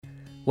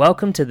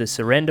Welcome to the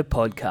Surrender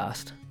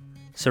podcast.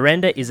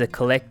 Surrender is a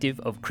collective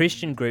of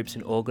Christian groups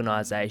and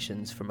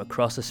organisations from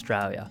across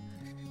Australia.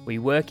 We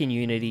work in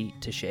unity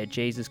to share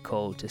Jesus'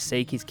 call to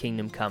seek his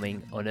kingdom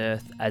coming on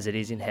earth as it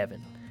is in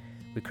heaven.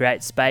 We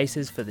create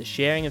spaces for the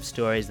sharing of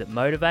stories that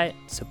motivate,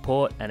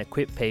 support and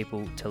equip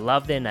people to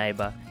love their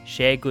neighbour,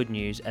 share good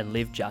news and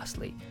live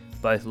justly,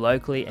 both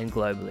locally and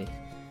globally.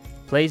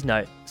 Please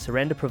note,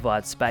 Surrender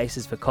provides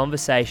spaces for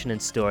conversation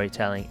and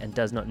storytelling and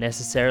does not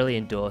necessarily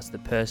endorse the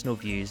personal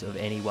views of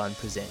any one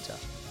presenter.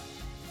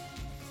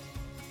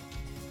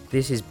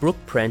 This is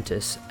Brooke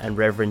Prentice and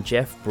Reverend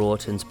Jeff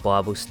Broughton's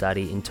Bible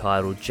study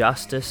entitled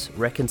Justice,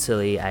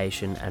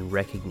 Reconciliation and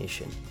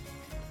Recognition.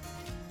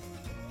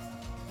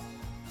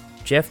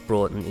 Jeff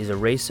Broughton is a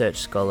research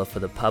scholar for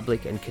the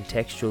Public and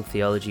Contextual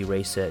Theology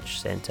Research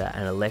Centre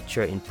and a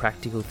lecturer in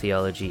practical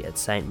theology at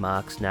St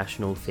Mark's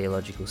National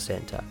Theological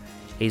Centre.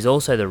 He's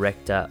also the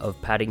rector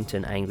of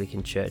Paddington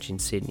Anglican Church in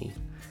Sydney.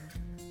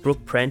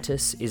 Brooke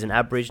Prentice is an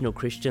Aboriginal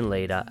Christian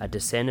leader, a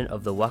descendant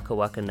of the Waka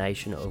Waka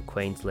Nation of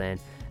Queensland,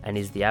 and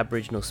is the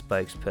Aboriginal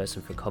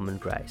spokesperson for Common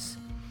Grace.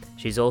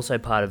 She's also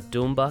part of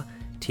Doomba,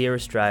 TIER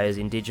Australia's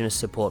Indigenous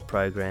Support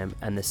Program,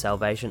 and the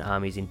Salvation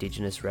Army's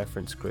Indigenous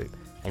Reference Group,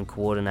 and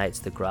coordinates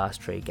the Grass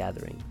Tree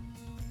Gathering.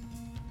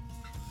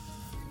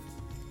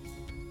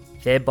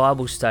 Their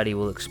Bible study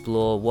will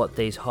explore what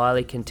these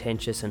highly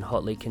contentious and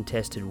hotly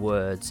contested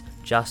words,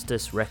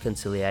 justice,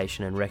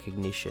 reconciliation and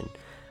recognition,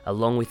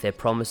 along with their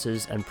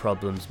promises and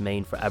problems,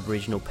 mean for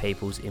Aboriginal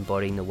peoples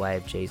embodying the way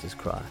of Jesus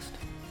Christ.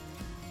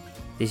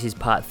 This is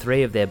part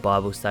 3 of their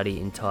Bible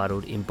study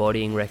entitled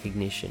Embodying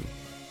Recognition,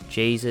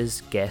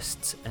 Jesus,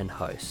 Guests and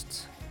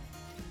Hosts.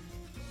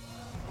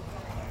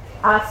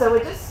 So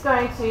we're just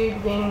going to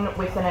begin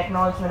with an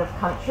acknowledgement of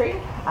country,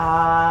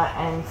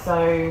 and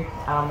so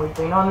we've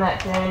been on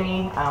that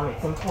journey.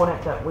 It's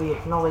important that we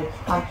acknowledge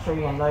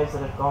country and those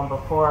that have gone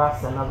before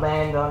us and the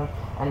land on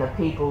and the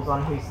peoples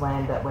on whose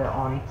land that we're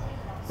on.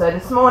 So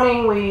this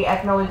morning we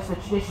acknowledge the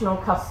traditional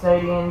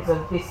custodians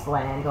of this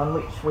land on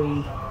which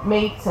we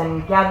meet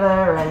and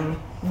gather and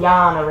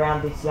yarn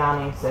around this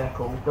yarning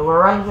circle, the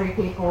Wurundjeri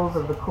peoples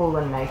of the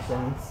Kulin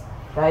Nations.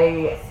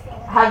 They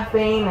have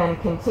been and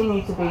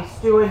continue to be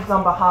stewards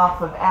on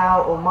behalf of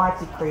our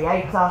Almighty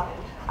Creator,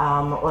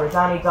 or as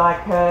Arnie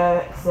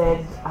Dyer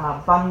said,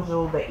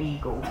 Bunjil the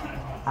Eagle.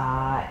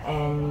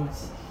 And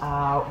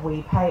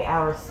we pay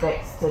our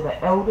respects to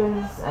the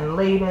elders and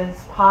leaders,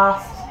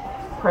 past,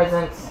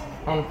 present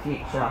and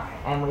future.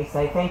 And we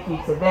say thank you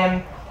to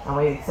them, and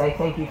we say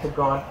thank you to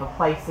God for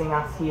placing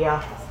us here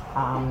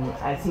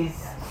as his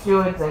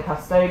stewards and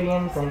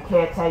custodians and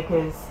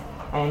caretakers.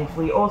 And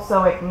we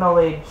also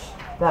acknowledge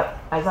that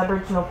as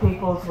Aboriginal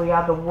peoples, we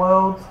are the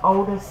world's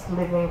oldest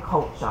living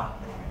culture,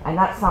 and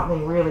that's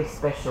something really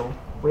special.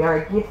 We are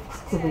a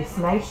gift to this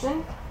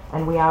nation,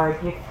 and we are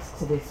a gift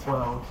to this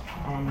world.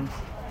 And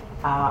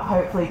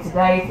hopefully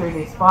today, through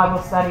this Bible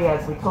study,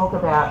 as we talk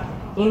about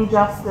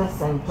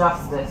injustice and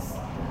justice,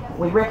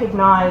 we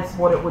recognise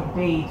what it would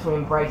be to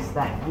embrace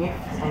that gift,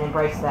 and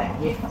embrace that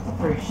gift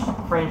through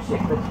friendship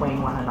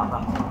between one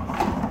another.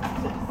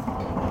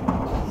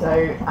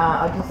 So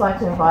I'd just like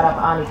to invite up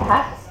Arnie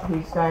Pat,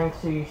 who's going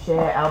to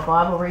share our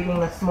Bible reading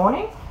this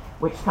morning,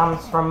 which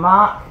comes from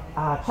Mark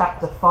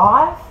chapter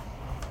 5,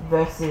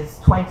 verses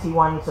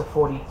 21 to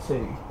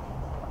 42.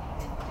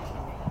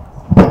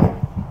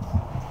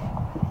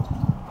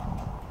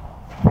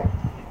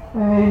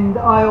 And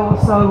I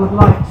also would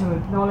like to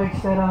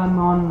acknowledge that I'm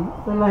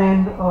on the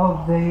land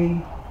of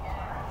the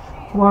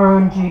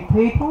Wurundjeri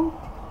people.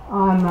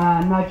 I'm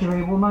a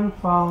Nudgeri woman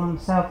from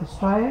South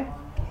Australia,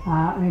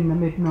 in the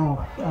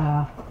mid-north.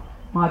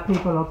 My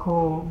people are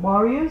called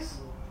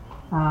warriors,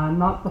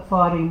 not the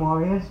fighting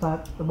warriors,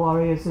 but the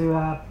warriors who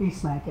are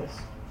peacemakers.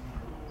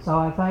 So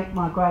I thank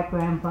my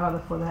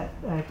great-grandfather for that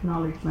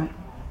acknowledgement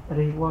that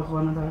he was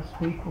one of those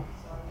people.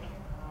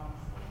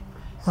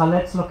 So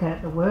let's look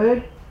at the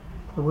word.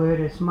 The word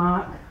is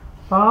Mark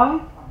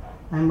 5,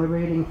 and we're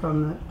reading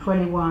from the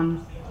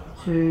 21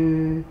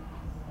 to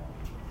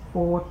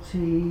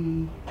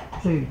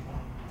 42.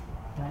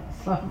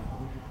 So,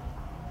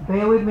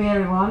 bear with me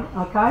everyone,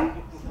 okay?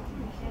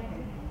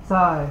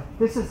 So,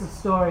 this is a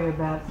story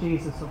about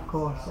Jesus, of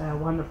course, our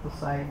wonderful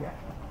Saviour.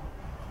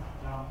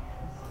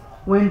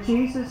 When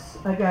Jesus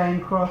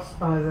again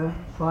crossed over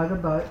by the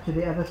boat to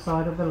the other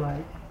side of the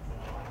lake,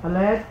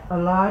 a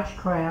large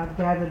crowd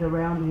gathered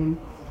around him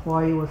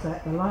while he was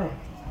at the lake.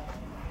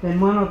 Then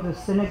one of the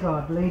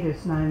synagogue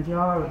leaders named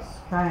Jairus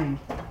came.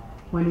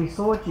 When he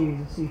saw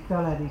Jesus, he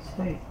fell at his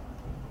feet.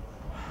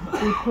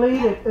 He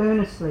pleaded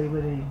earnestly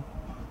with him,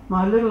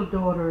 "My little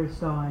daughter is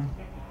dying.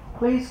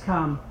 Please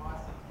come.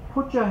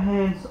 Put your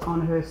hands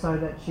on her so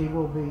that she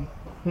will be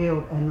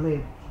healed and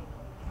live."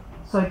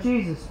 So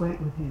Jesus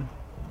went with him.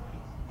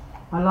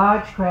 A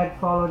large crowd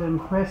followed and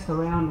pressed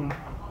around him.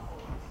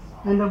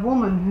 And a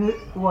woman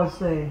who was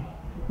there,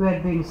 who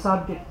had been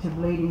subject to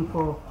bleeding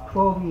for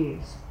 12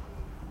 years.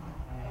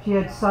 She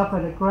had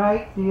suffered a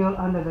great deal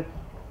under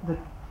the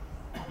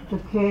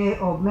care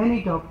of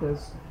many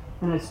doctors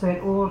and had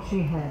spent all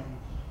she had.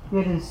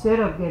 Yet instead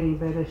of getting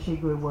better, she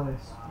grew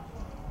worse.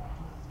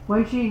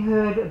 When she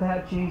heard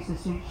about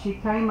Jesus, she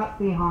came up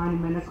behind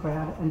him in a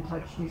crowd and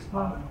touched his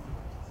cloak,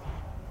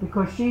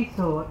 because she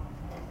thought,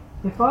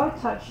 if I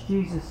touch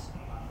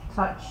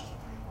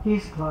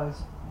his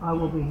clothes, I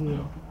will be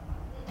healed.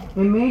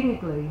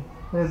 Immediately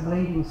her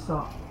bleeding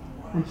stopped,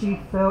 and she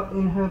felt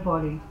in her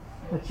body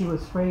that she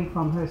was free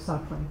from her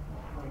suffering.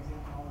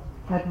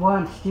 At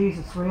once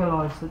Jesus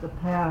realized that the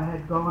power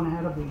had gone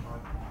out of him.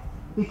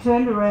 He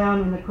turned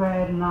around in the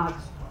crowd and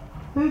asked,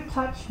 "Who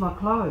touched my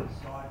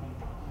clothes?"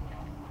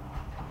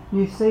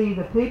 "You see,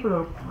 the people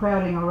are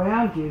crowding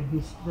around you,"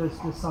 his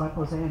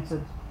disciples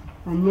answered,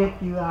 "and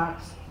yet you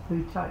ask,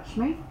 'Who touched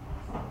me?'"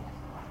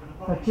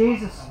 But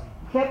Jesus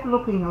kept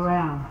looking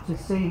around to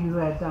see who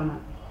had done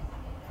it.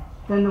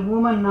 Then the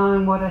woman,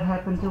 knowing what had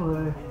happened to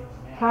her,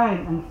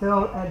 came and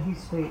fell at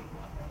his feet,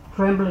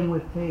 trembling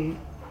with fear,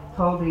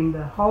 told him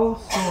the whole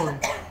story.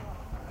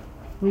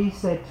 He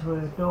said to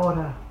her,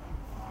 "Daughter,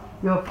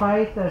 your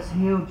faith has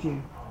healed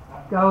you.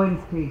 Go in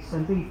peace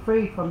and be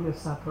free from your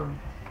suffering."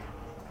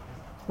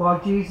 While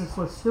Jesus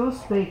was still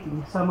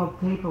speaking, some of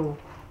the people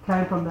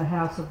came from the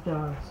house of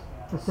Jairus,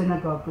 the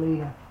synagogue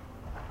leader.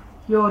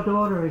 "Your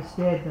daughter is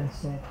dead," they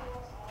said.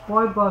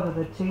 "Why bother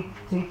the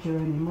teacher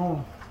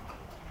anymore?"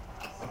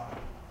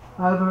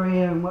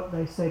 Overhearing what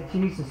they said,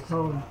 Jesus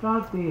told them,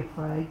 "Don't be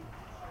afraid,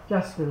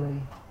 just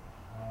believe."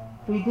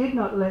 He did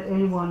not let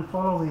anyone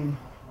follow him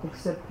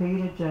except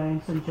Peter,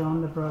 James, and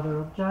John, the brother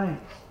of James.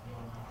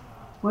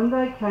 When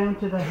they came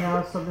to the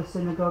house of the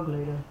synagogue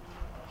leader,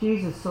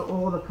 Jesus saw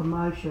all the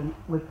commotion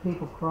with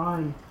people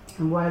crying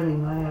and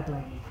wailing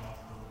loudly.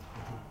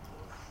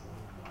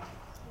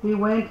 He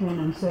went in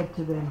and said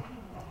to them,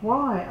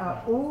 "Why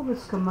are all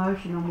this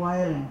commotion and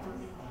wailing?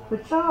 The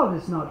child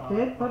is not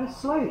dead, but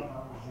asleep."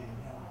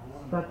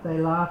 But they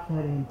laughed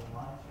at him.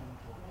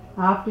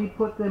 After he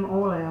put them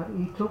all out,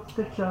 he took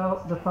the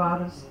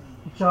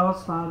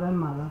child's father and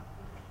mother,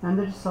 and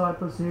the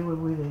disciples who were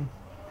with him,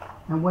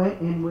 and went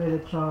in where the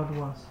child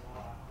was.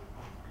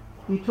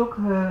 He took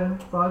her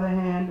by the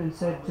hand and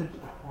said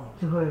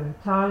to her,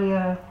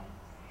 "Talia,"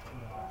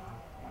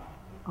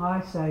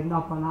 I say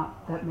knock on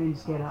up, that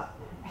means get up.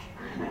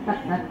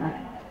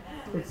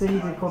 It's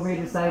easy for me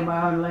to say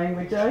my own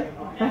language, eh?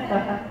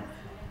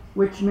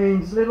 Which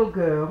means, "Little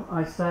girl,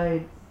 I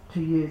say to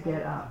you,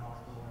 get up."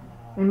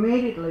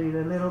 Immediately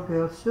the little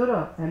girl stood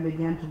up and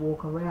began to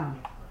walk around.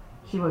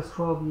 She was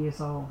 12 years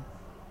old.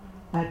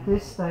 At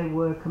this they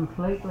were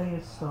completely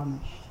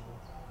astonished.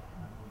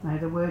 May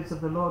the words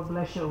of the Lord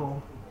bless you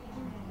all.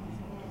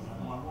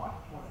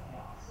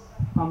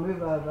 I'll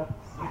move over.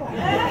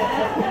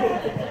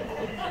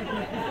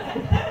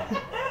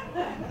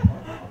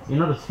 You're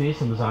not as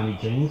fearsome as Auntie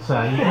Jean,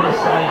 so you could have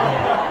stayed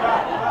there.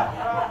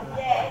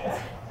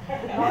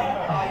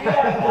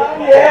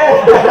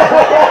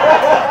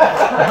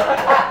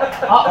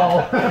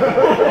 Uh-oh.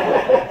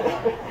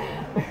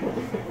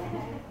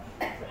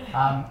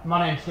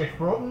 My name's Jeff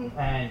Broughton,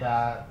 and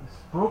this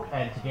is Brooke,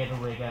 and together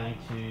we're going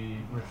to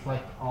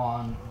reflect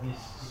on this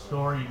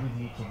story with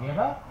you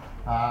together.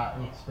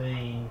 It's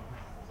been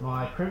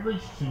my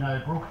privilege to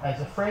know Brooke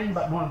as a friend,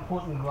 but more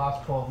importantly the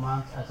last 12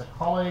 months as a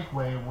colleague,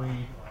 where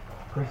we've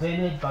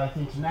presented both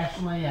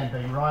internationally and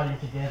been writing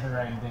together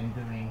and then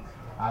doing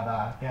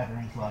other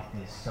gatherings like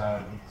this.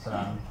 So it's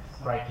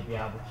great to be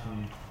able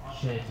to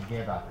share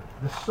together.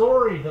 The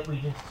story that we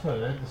just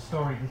heard, the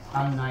story of this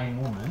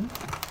unnamed woman,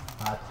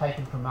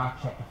 taken from Mark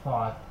chapter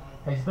 5,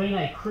 has been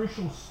a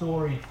crucial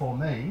story for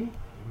me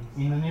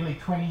in the nearly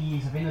 20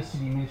 years of inner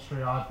city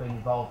ministry I've been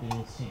involved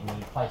in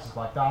Sydney, places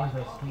like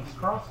Darlinghurst, King's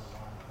Cross,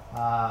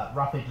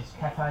 Rough Edges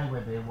Cafe,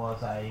 where there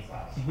was a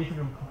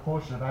significant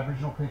proportion of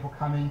Aboriginal people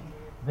coming.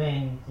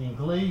 Then in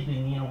Glebe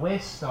in the inner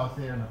west, I was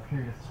there in a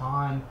period of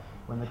time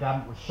when the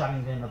government was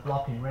shutting down the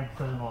block in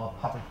Redfern or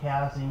public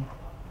housing.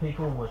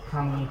 People were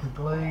coming into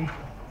Glebe,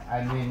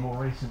 and then more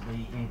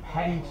recently in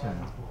Paddington.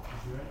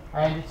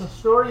 And it's a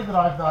story that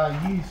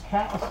I've used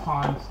countless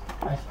times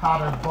as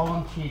part of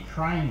volunteer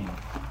training.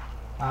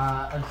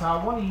 And so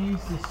I want to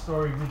use this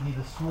story with you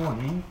this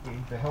morning,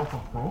 with the help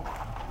of Brooke,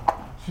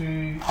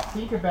 to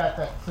think about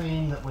that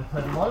theme that we've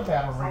heard a lot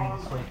about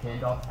already this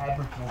weekend of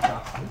Aboriginal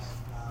justice,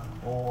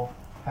 or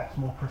perhaps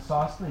more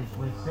precisely, as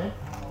we've said,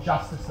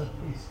 justice that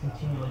is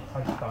continually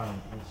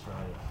postponed in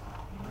Australia.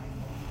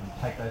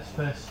 We take those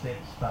first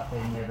steps, but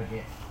then never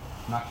get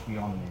much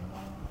beyond them.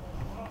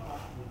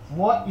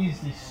 What is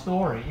this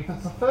story? If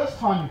it's the first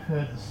time you've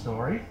heard the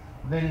story,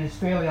 then it is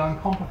fairly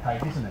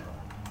uncomplicated, isn't it?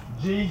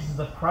 Jesus is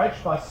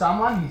approached by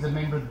someone, he's a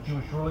member of the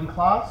Jewish ruling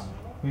class,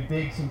 who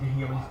begs him to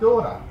heal his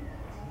daughter.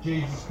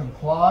 Jesus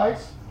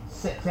complies,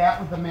 sets out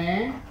with the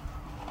man,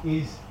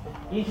 is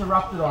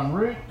interrupted en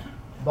route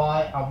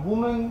by a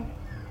woman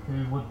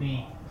who would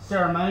be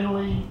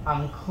ceremonially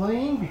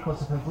unclean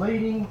because of her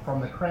bleeding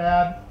from the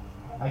crowd.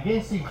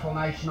 Against the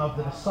inclination of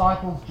the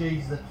disciples,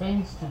 Jesus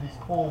attends to this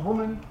poor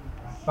woman,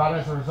 but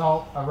as a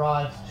result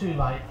arrives too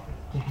late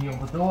to heal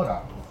the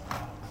daughter.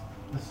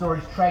 The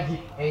story's tragic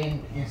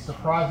end is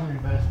surprisingly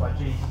reversed by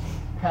Jesus'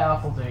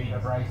 powerful deed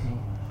of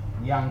raising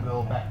the young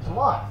girl back to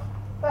life.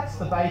 that's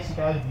the basic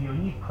overview,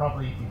 and you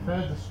probably, if you've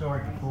heard the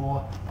story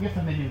before, you're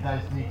familiar with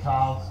those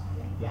details.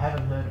 If you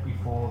haven't heard it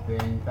before,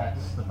 then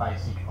that's the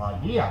basic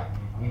idea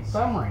in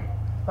summary.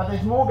 But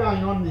there's more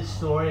going on in this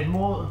story, and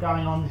more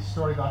going on in this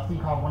story that I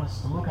think I want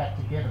us to look at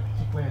together,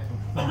 particularly as we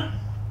think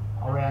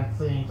around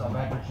themes of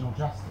Aboriginal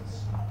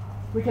justice.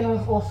 We can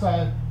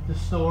also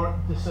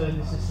discern this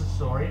is a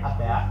story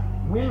about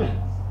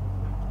women.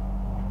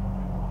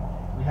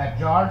 We have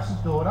Jairus'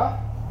 daughter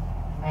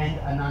and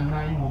an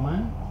unnamed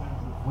woman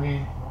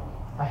with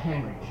a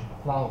hemorrhage,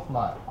 flow of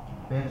blood.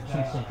 They're the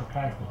two central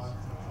characters.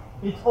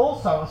 It's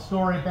also a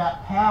story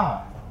about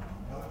power.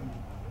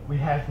 We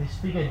have this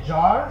figure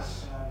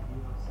Jairus,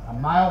 a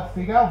male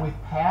figure with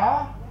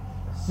power,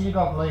 a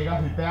synagogue leader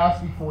who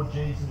bows before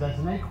Jesus as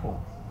an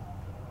equal.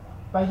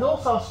 But it's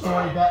also a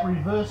story about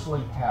reversal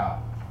in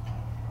power,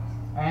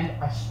 and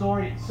a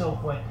story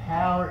itself where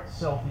power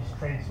itself is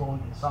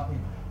transformed into something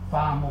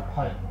far more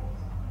potent.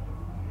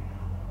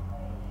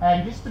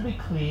 And just to be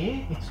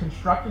clear, it's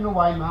constructed in a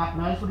way Mark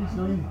knows what he's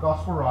doing, the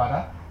gospel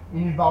writer,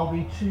 in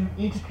involving two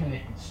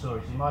interconnected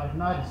stories. You might have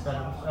noticed that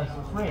as it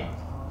was read.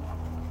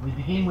 We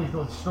begin with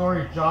the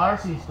story of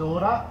Jairus, his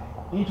daughter,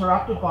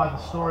 interrupted by the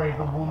story of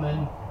the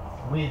woman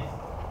with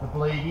the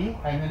bleeding,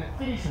 and then it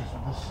finishes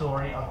with the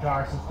story of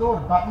Jairus'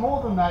 daughter. But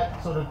more than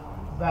that,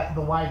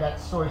 the way that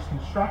story is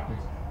constructed,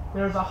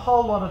 there is a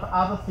whole lot of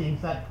other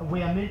things that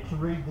we are meant to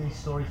read these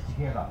stories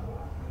together.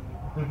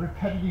 The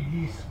repetitive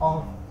use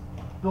of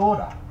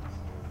daughter,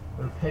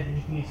 the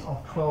repetitive use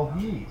of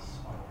 12 years.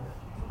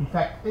 In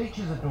fact, each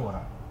is a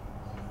daughter.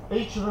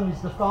 Each of them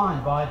is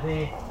defined by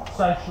their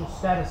social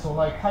status or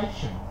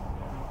location.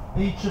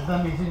 Each of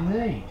them is in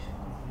need.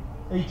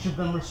 Each of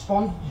them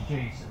responded to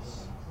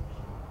Jesus.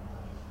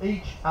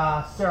 Each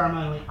are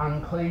ceremonially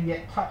unclean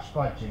yet touched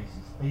by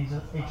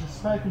Jesus. Each is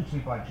spoken to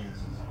by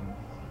Jesus.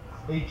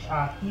 Each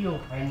are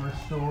healed and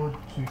restored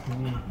to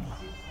community.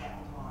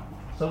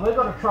 So we've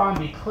got to try and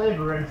be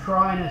clever and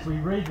try and, as we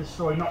read the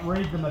story, not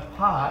read them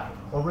apart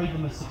or read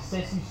them as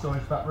successive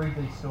stories, but read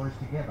these stories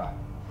together.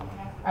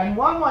 And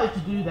one way to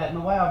do that, and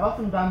the way I've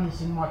often done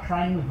this in my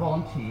training with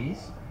volunteers,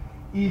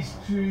 is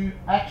to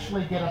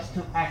actually get us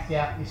to act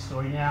out this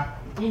story. Now,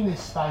 in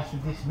this space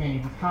with this many,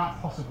 we can't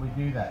possibly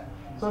do that.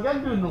 So we're going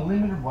to do it in a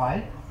limited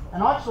way,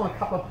 and I just want a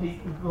couple of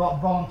people,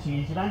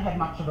 volunteers. You don't have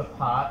much of a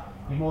part,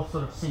 you're more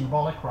sort of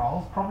symbolic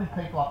roles, probably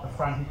people up the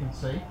front who can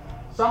see.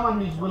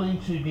 Someone who's willing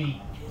to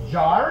be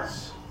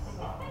Jairus.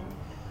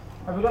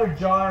 Have we got a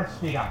Jairus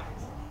figure?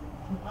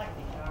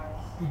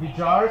 You'd be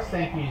Jairus,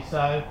 thank you.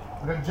 So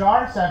we've got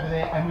Jairus over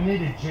there, and we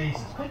need a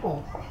Jesus.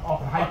 People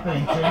often hate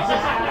being Jesus.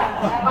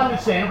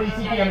 Understandable, you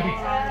think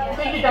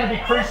you're going to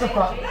be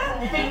crucified.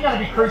 You think you're going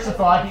to be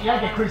crucified, but you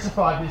don't get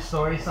crucified in this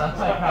story, so it's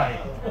okay.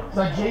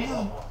 So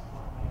Jesus,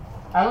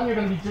 Alan, you're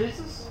going to be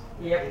Jesus?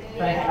 Yep.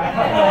 Thank you.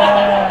 Okay.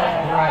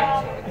 Great.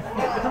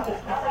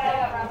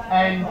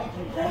 And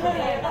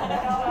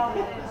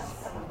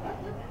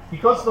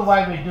because the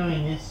way we're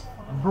doing this,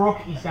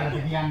 Brooke is going to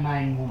be the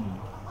unnamed woman.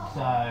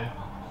 So,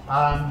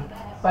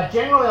 but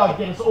generally I'd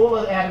get us all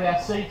out of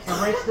our seats. The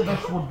rest of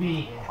us would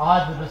be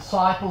either the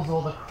disciples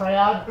or the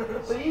crowd.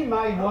 So you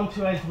may want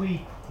to, as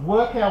we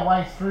work our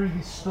way through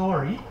this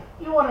story,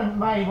 you may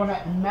want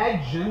to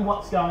imagine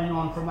what's going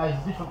on from those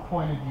different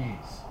point of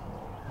views.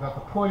 You've got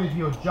the point of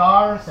view of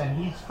Jairus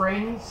and his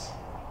friends,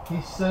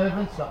 his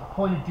servants. You've got the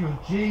point of view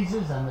of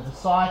Jesus and the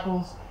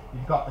disciples.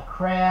 You've got the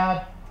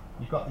crowd.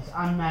 You've got this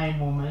unnamed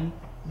woman.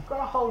 You've got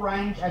a whole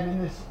range, and then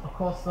there's, of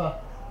course, the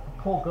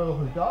poor girl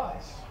who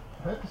dies.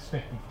 Her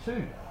perspective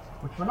too,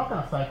 which we're not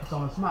going to focus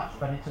on as much,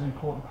 but it's an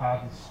important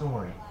part of this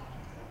story.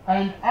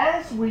 And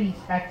as we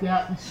act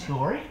out this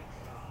story,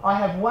 I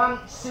have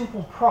one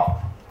simple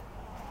prop,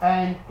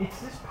 and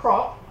it's this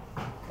prop,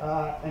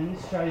 and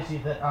this shows you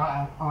that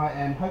I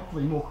am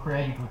hopefully more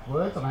creative with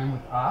words than I am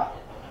with art.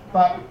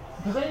 But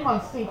does anyone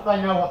think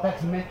they know what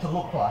that's meant to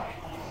look like?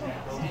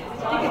 Stick of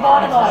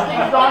dynamite. Stick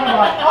of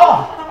dynamite.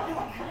 Oh!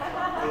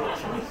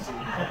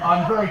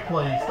 I'm very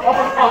pleased.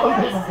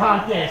 Often people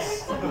can't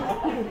guess.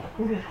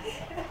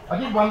 I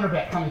did wonder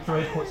about coming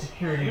through airport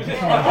security.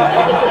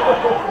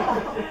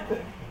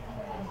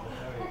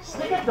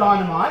 Stick of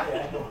dynamite.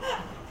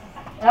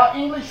 Our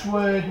English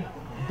word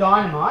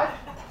dynamite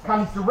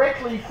comes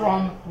directly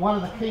from one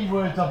of the key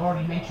words I've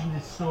already mentioned in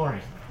this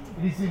story.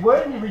 It is the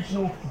word in the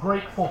original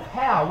Greek for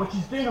power, which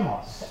is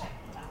dunamos.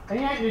 And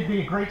you don't need to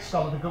be a Greek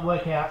scholar to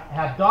work out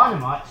how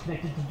dynamite's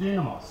connected to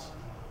dunamos.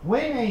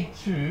 We need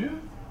to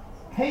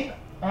keep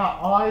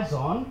our eyes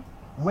on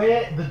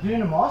where the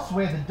dunamos,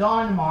 where the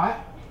dynamite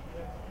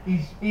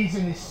is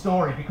in this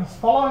story, because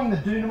following the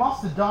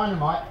dunamos, the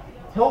dynamite,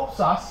 helps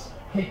us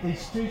keep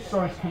these two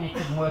stories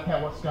connected and work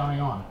out what's going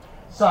on.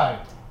 So,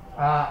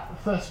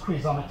 first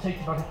quiz, I'm a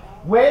teacher.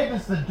 Where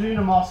does the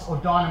dunamos or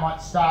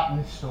dynamite start in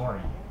this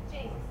story?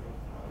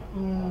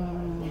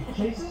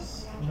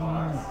 Jesus?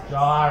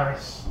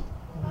 Jairus.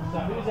 So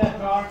who's that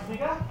Jairus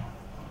figure?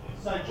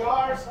 So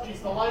Jairus is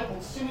the local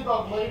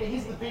synagogue leader.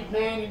 He's the big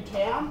man in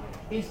town.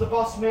 He's the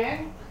boss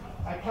man,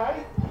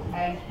 okay?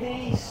 And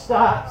he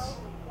starts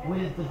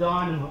with the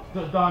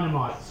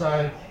dynamite.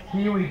 So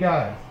here we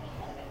go.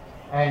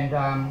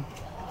 And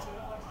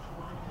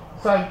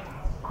so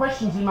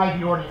questions you may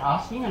be already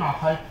asking, and I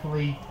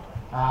hopefully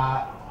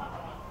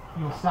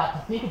you'll start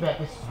to think about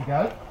this as we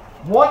go.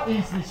 What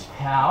is this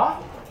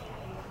power?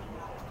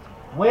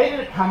 Where did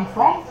it come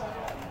from?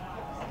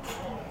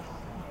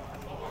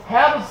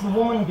 How does the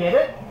woman get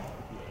it?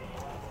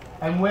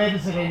 And where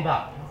does it end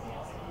up?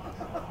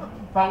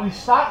 But we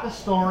start the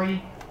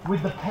story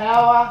with the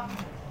power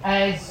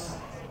as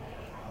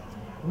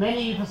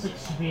many of us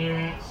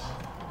experience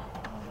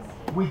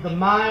with the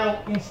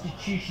male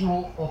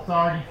institutional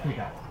authority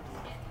figure.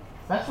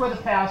 That's where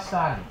the power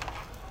started.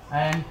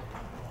 And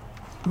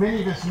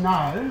many of us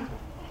know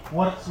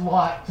what it's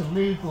like to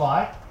live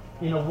like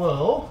in a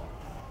world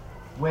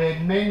where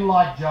men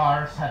like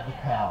Jairus have the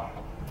power.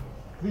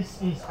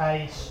 This is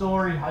a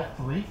story,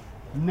 hopefully,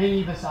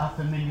 many of us are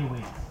familiar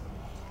with.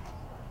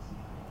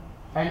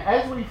 And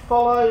as we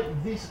follow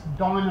this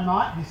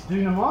dynamite, this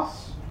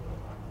dunamos,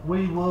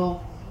 we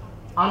will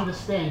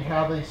understand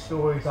how these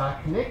stories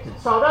are connected.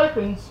 So it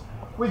opens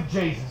with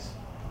Jesus.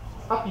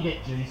 Up you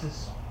get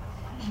Jesus.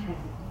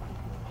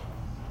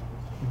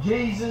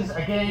 Jesus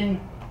again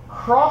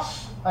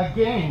crossed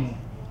again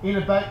in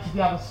a boat to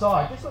the other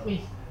side. Just let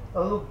me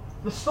look.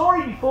 The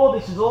story before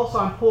this is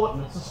also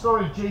important. It's the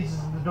story of Jesus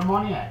and the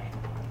demoniac.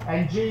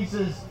 And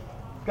Jesus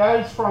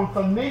goes from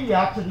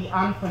familiar to the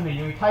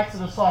unfamiliar. He takes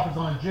the disciples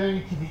on a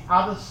journey to the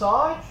other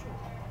side.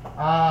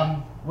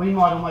 We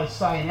might almost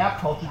say in our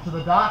culture to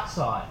the dark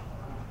side.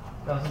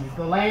 Doesn't it?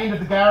 The land of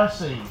the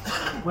Gerasenes,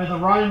 where the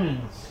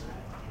Romans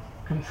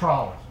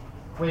controlled,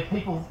 where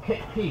people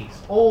kept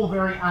pigs, all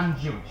very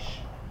un-Jewish.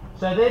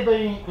 So they're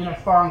being in a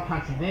foreign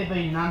country, they're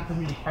being in an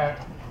unfamiliar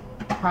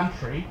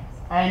country.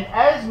 And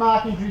as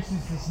Mark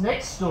introduces this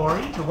next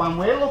story, the one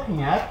we're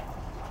looking at,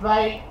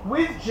 they,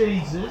 with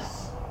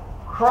Jesus,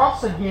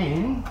 cross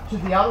again to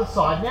the other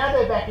side. Now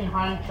they're back in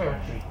home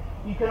territory.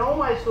 You can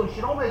almost, or you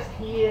should almost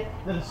hear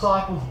the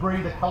disciples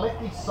breathe a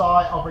collective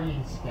sigh of relief.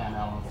 You can sit down,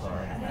 Alan,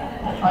 sorry.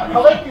 A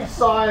collective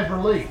sigh of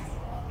relief.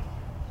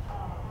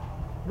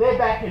 They're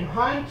back in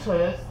home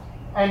turf,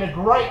 and a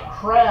great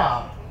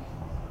crowd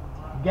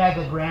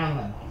gathered round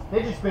them.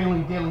 They're just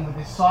dealing with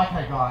this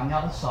psycho guy on the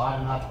other side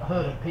and a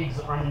herd of pigs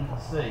that run into the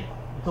sea.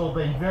 It's all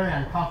been very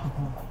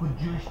uncomfortable for good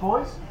Jewish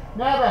boys.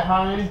 Now they're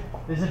home,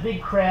 there's a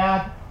big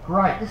crowd.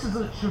 Great, this is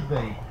what it should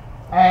be.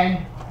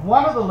 And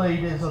one of the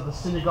leaders of the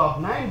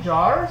synagogue named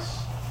Jairus,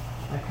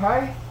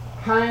 okay,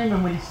 came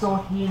and when he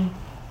saw him,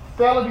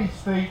 fell at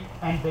his feet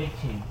and begged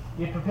him.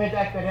 You prepared to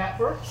act that out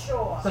for us?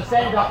 Sure. So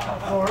stand up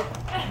for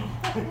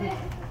it.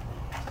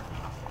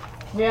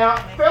 Now,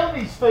 fell at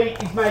his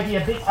feet is maybe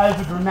a bit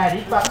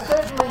over-dramatic, but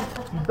certainly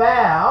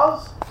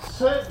bows,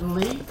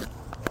 certainly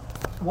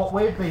what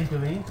we've been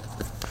doing,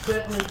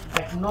 certainly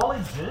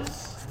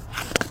acknowledges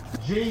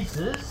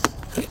Jesus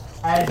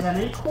as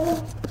an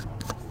equal.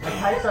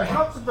 Okay, so it's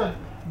not just a,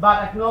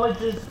 but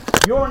acknowledges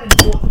you're an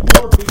important,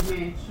 you're a big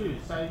man too.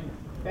 So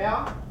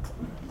bow.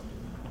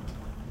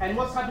 And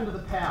what's happened to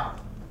the power?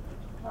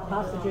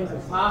 Pass to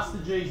Jesus. Pass to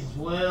Jesus.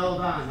 Well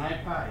done.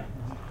 Okay.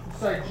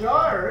 So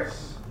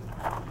Jairus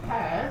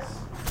has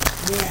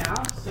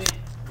now said,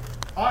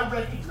 I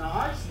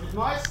recognise with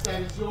my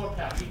status your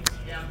power. You can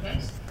sit down,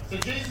 thanks. So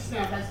Jesus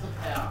now has the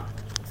power.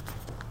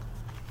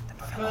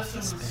 A person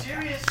with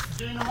serious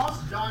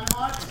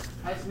dynamite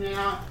has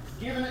now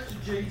given it to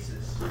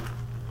Jesus.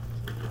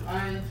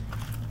 And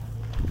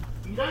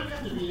you don't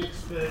have to be an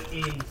expert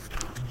in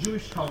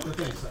Jewish culture,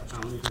 thanks,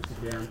 let me just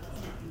sit down,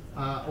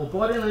 or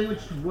body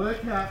language to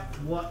work out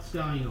what's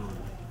going on.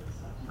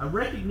 A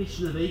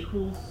recognition of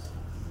equals,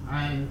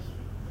 and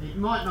it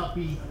might not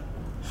be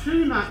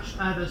too much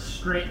of a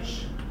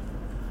stretch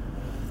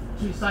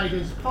to say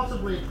there's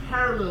possibly a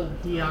parallel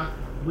here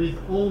with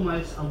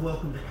almost a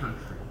welcome to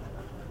country.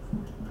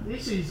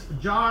 This is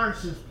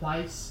Jairus'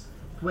 place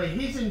where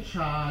he's in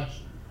charge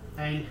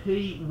and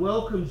he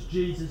welcomes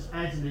Jesus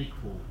as an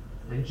equal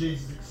and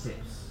Jesus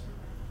accepts.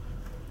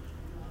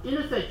 In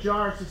effect,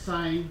 Jairus is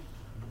saying,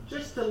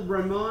 just to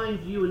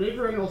remind you and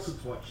everyone else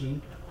that's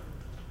watching,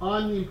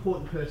 I'm the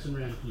important person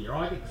around here.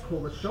 I get to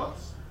call the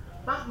shots,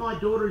 but my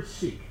daughter is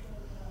sick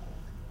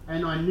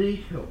and I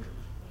need help.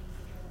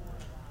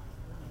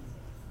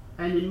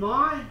 And in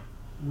my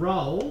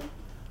role,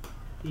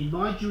 in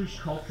my Jewish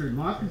culture, in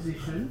my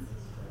position,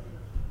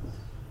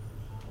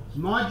 it's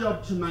my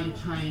job to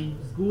maintain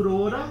good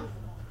order,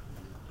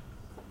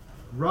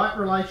 right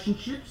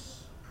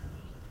relationships.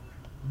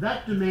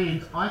 That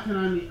demands I can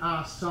only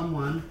ask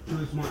someone who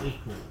is my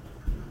equal.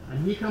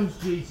 And here comes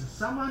Jesus.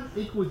 Someone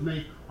equal with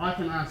me, I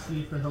can ask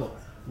you for help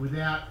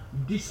without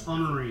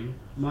dishonouring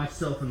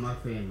myself and my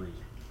family.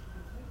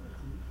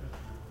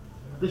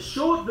 The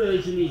short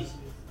version is,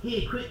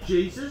 here, quick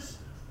Jesus,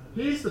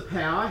 here's the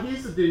power,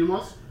 here's the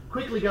dunamos,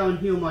 quickly go and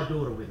heal my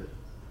daughter with it.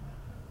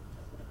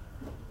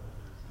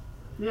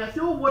 Now, if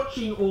you're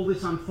watching all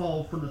this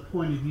unfold from the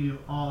point of view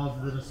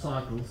of the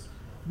disciples,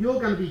 you're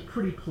going to be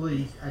pretty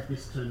pleased at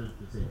this turn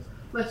of events.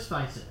 Let's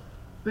face it,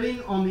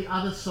 being on the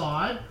other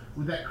side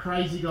with that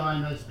crazy guy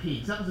and those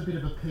pigs, that was a bit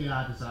of a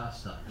PR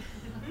disaster.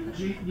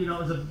 You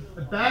know, it was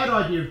a bad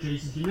idea of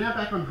Jesus. You're now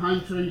back on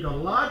home turn, you've got a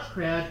large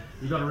crowd,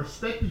 you've got a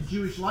respected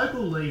Jewish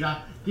local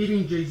leader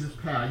giving Jesus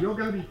power. You're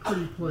going to be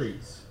pretty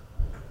pleased.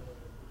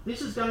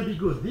 This is going to be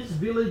good. This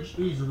village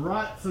is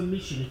ripe for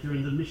mission. If you're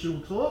in the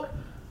missional talk,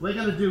 we're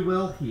going to do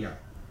well here.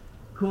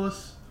 Of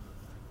course,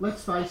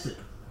 let's face it,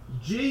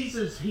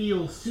 Jesus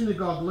heals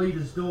synagogue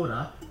leader's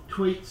daughter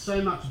tweets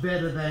so much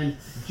better than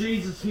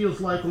Jesus heals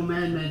local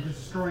man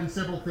destroying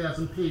several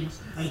thousand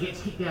pigs and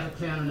gets kicked out of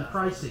town in the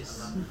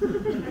process.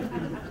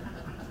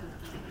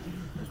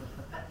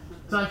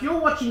 So if you're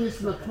watching this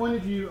from the point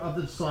of view of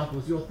the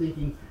disciples, you're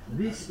thinking,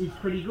 this is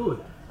pretty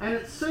good. And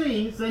it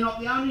seems they're not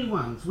the only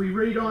ones. We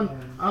read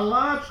on, a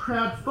large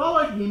crowd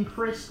followed him,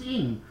 pressed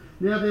in.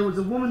 Now there was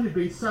a woman who'd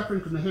been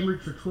suffering from the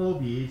hemorrhage for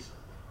 12 years.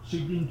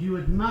 She'd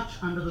endured much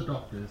under the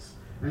doctors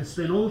and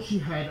spent all she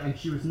had, and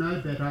she was no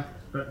better,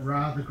 but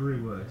rather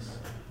grew worse.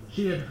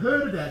 She had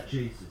heard about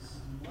Jesus.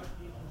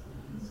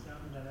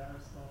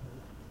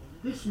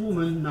 This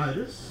woman,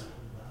 notice,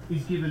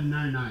 is given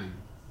no name.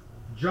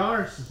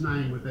 Jairus'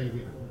 name we've been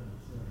given.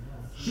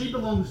 She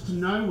belongs to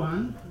no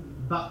one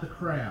but the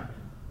crowd.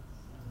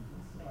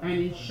 And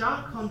in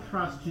sharp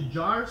contrast to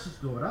Jairus'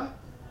 daughter,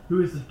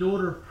 who is the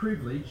daughter of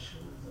privilege,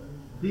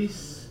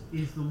 this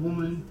is the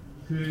woman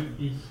who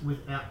is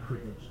without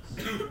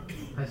privileges,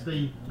 has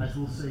been, as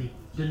we'll see,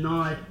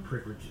 denied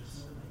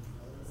privileges.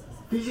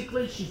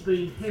 Physically, she's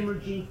been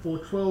hemorrhaging for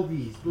 12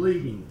 years,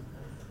 bleeding,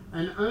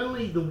 and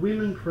only the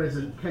women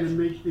present can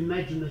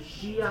imagine the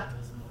sheer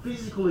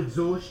physical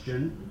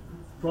exhaustion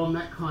from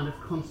that kind of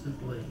constant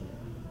bleeding.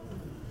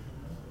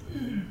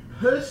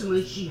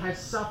 Personally, she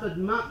has suffered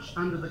much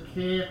under the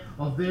care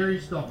of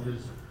various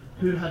doctors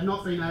who have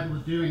not been able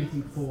to do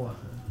anything for her.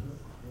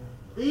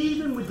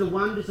 Even with the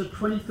wonders of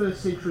 21st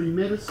century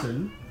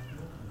medicine,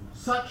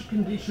 such a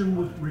condition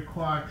would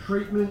require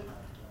treatment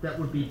that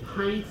would be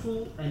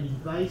painful and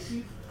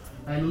invasive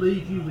and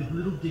leave you with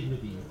little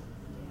dignity.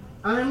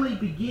 Only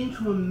begin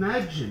to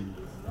imagine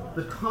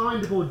the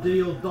kind of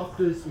ordeal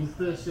doctors in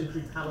first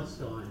century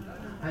Palestine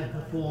had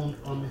performed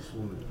on this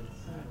woman.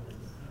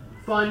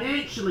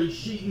 Financially,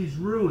 she is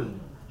ruined.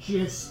 She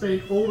has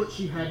spent all that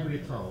she had, we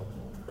are told.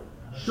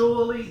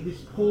 Surely this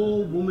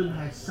poor woman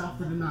has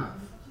suffered enough.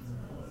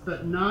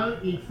 But no,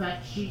 in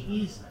fact,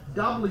 she is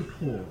doubly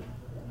poor.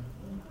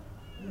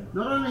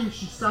 Not only has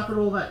she suffered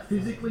all that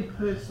physically,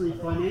 personally,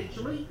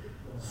 financially,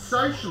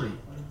 socially,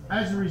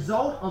 as a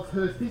result of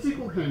her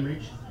physical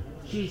hemorrhage,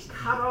 she is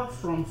cut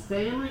off from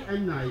family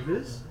and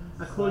neighbours,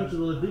 according to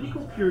the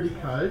Levitical Purity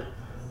Code,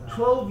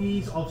 12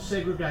 years of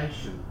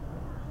segregation.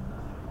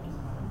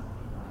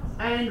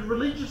 And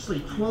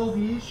religiously, 12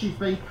 years she's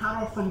been cut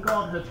off from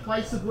God, her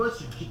place of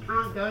worship. She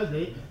can't go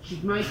there.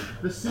 She'd make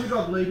the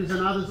synagogue leaders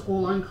and others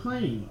all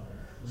unclean.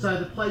 So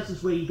the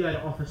places where you go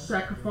to offer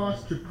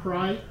sacrifice, to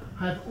pray,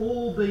 have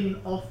all been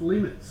off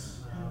limits.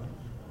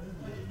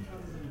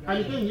 And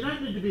again, you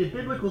don't need to be a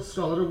biblical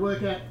scholar to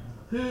work out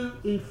who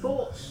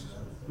enforced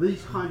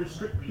these kind of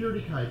strict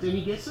purity codes.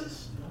 Any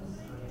guesses?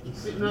 He's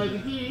sitting over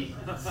here.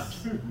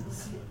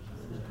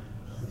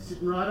 He's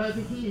sitting right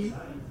over here.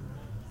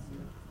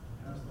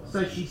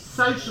 So she's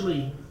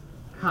socially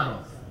cut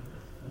off,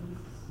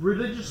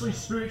 religiously,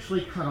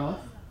 spiritually cut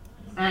off,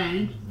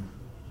 and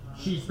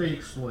she's been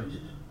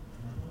exploited.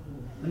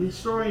 And the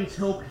historians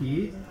help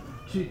here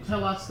to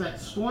tell us that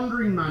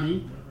squandering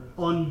money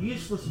on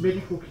useless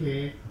medical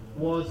care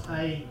was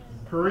a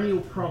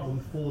perennial problem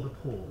for the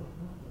poor.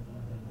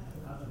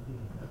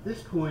 At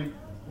this point,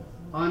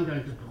 I'm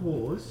going to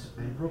pause,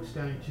 and Brooke's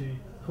going to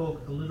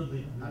talk a little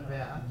bit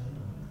about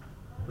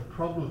the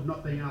problem of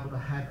not being able to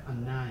have a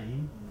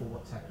name for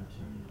what's happened to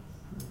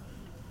you.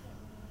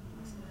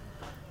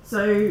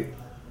 So,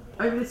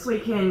 over this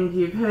weekend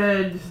you've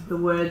heard the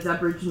words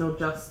Aboriginal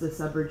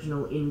justice,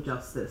 Aboriginal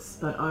injustice,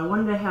 but I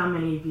wonder how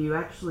many of you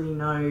actually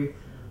know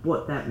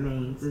what that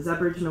means. As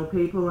Aboriginal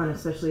people, and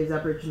especially as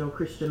Aboriginal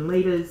Christian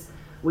leaders,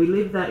 we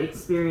live that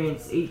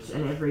experience each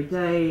and every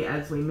day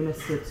as we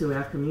minister to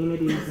our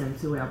communities and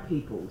to our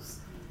peoples.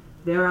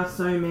 There are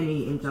so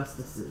many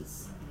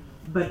injustices,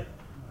 but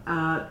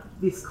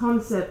this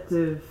concept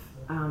of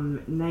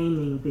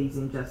naming these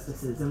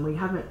injustices, and we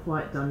haven't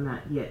quite done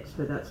that yet,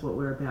 but that's what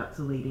we're about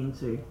to lead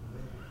into.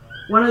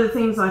 One of the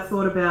things I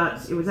thought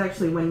about, it was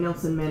actually when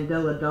Nelson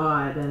Mandela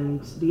died,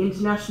 and the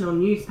international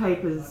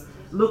newspapers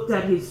looked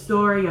at his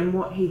story and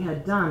what he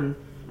had done,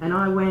 and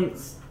I went,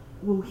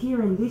 well,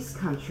 here in this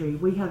country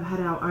we have had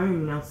our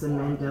own Nelson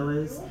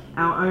Mandelas,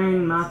 our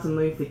own Martin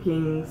Luther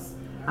Kings,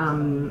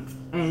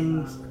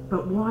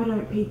 but why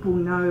don't people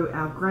know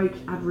our great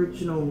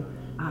Aboriginal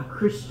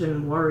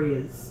Christian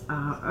warriors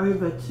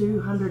over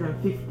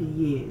 250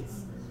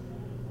 years?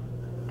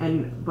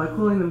 And by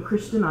calling them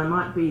Christian, I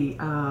might be,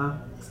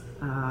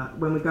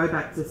 when we go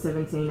back to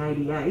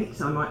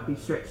 1788, I might be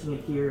stretching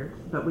it here,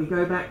 but we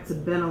go back to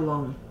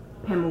Bennelong,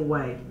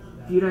 Pemulwuy.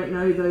 If you don't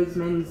know those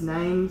men's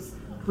names,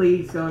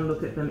 please go and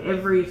look at them.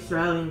 Every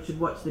Australian should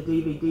watch the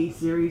DVD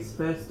series,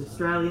 First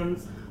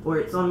Australians. or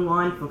it's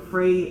online for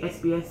free.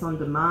 SBS On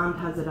Demand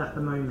has it at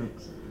the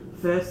moment.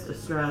 First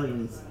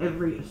Australians.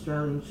 Every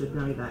Australian should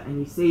know that. And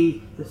you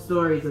see the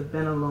stories of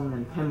Bennelong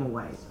and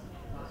Pemulwuy.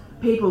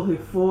 People who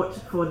fought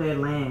for their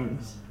land.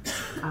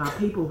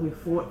 People who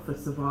fought for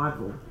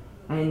survival.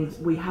 And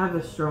we have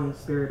a strong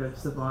spirit of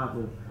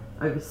survival.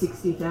 Over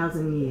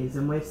 60,000 years,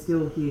 and we're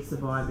still here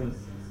surviving.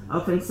 I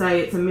often say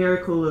it's a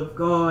miracle of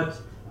God.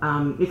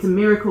 It's a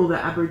miracle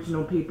that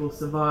Aboriginal people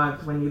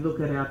survived when you look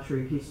at our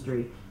true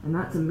history. And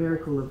that's a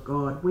miracle of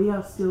God. We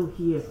are still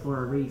here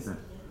for a reason.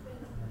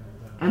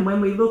 And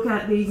when we look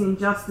at these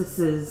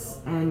injustices,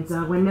 and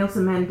when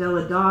Nelson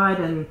Mandela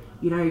died, and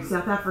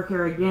South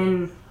Africa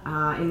again,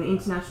 in the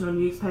international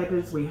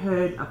newspapers, we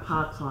heard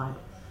apartheid.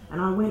 And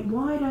I went,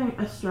 why don't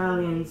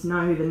Australians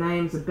know the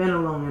names of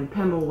Bennelong and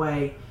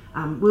Pemulwuy,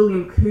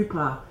 William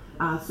Cooper,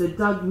 Sir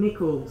Doug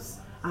Nicholls,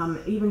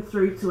 even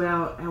through to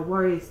our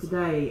warriors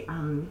today,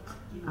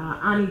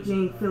 Arnie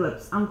Jean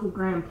Phillips, Uncle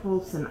Graham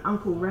Paulson,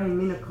 Uncle Ray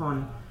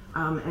Minnicon,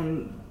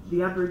 and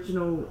the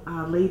Aboriginal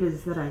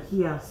leaders that are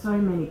here, so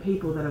many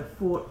people that have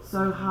fought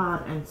so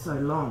hard and so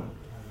long.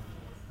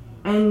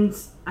 And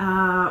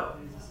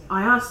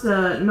I asked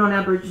a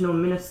non-Aboriginal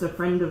minister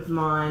friend of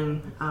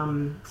mine,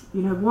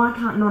 why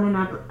can't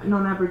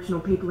non-Aboriginal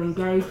people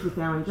engage with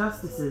our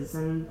injustices?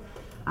 And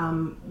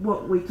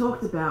what we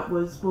talked about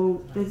was,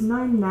 well, there's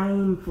no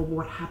name for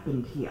what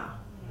happened here.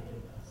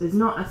 There's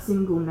not a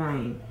single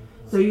name.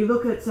 So you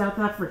look at South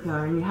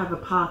Africa and you have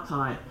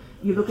apartheid.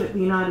 You look at the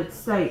United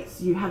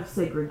States, you have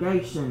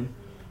segregation.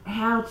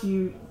 How do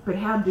you put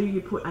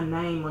a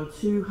name on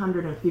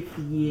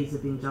 250 years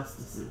of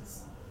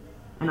injustices?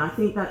 And I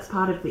think that's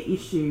part of the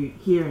issue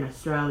here in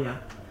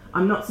Australia.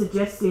 I'm not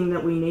suggesting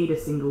that we need a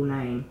single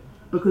name,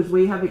 because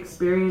we have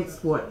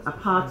experienced what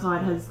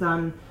apartheid has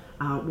done,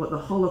 what the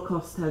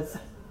Holocaust has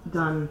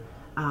done,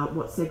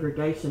 what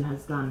segregation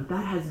has done.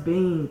 That has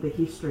been the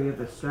history of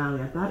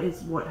Australia. That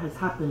is what has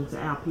happened to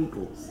our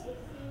peoples.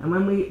 And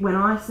when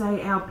I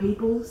say our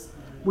peoples,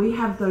 we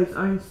have those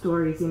own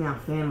stories in our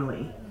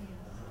family.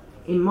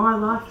 In my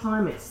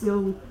lifetime, it's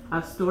still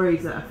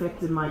stories that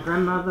affected my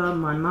grandmother,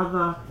 my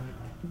mother.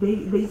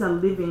 These are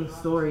living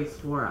stories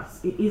for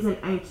us. It isn't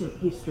ancient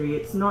history.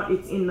 It's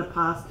in the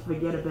past,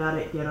 forget about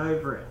it, get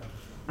over it.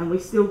 And we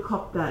still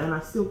cop that, and I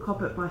still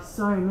cop it by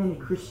so many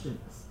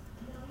Christians.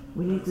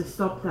 We need to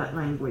stop that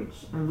language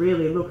and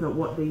really look at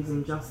what these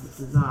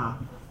injustices are.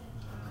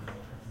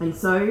 And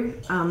so,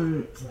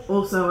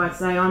 also I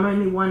say I'm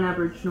only one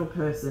Aboriginal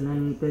person,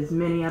 and there's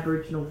many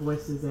Aboriginal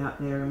voices out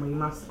there, and we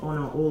must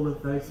honour all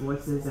of those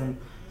voices and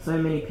so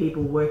many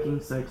people working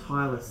so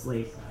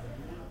tirelessly.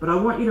 But I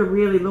want you to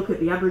really look at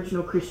the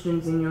Aboriginal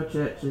Christians in your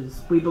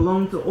churches. We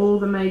belong to all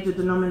the major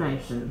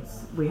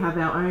denominations. We have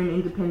our own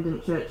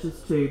independent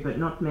churches too, but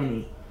not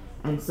many.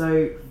 And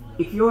so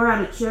if you're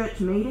at a church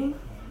meeting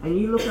and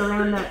you look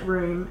around that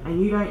room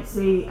and you don't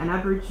see an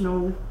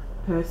Aboriginal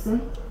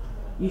person,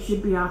 you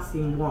should be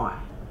asking why.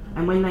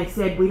 And when they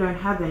said we don't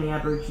have any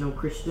Aboriginal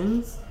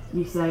Christians,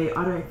 you say,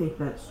 I don't think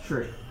that's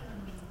true.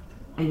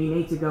 And you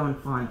need to go and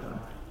find them.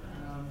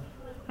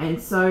 And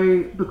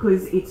so,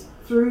 because it's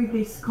through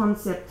this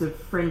concept of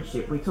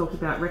friendship, we talked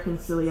about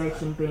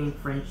reconciliation being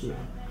friendship.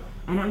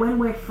 And when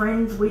we're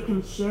friends, we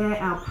can share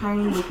our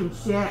pain, we can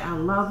share our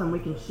love, and we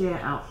can share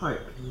our hope.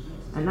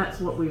 And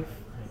that's what we've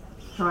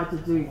tried to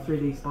do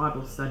through these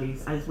Bible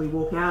studies as we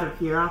walk out of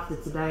here after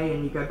today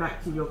and you go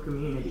back to your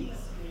communities.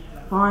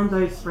 Find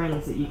those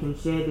friends that you can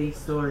share these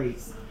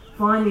stories.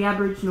 Find the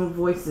Aboriginal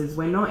voices.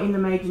 We're not in the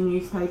major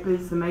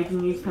newspapers. The major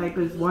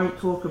newspapers won't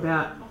talk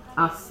about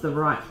us the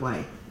right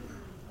way.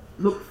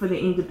 Look for the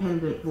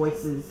independent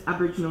voices,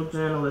 Aboriginal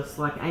journalists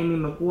like Amy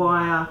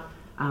Maguire,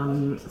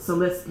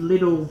 Celeste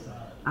Little,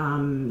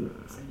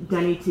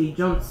 Danny T.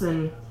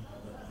 Johnson,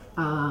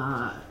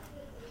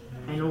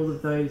 and all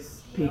of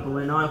those people.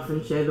 And I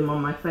often share them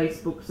on my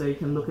Facebook so you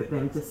can look at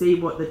them to see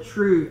what the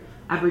true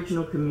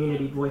Aboriginal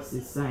community voice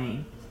is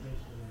saying.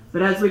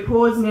 But as we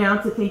pause now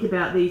to think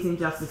about these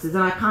injustices,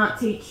 and I can't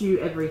teach you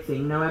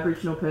everything, no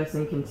Aboriginal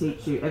person can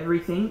teach you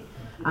everything,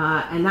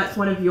 and that's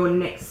one of your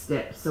next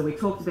steps. So we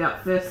talked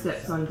about first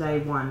steps on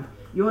day one.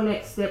 Your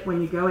next step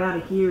when you go out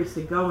of here is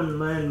to go and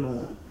learn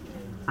more.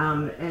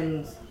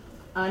 And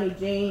Arnie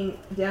Jean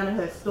down at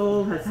her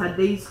stall has had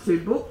these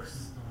two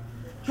books,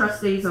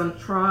 Trustees on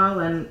Trial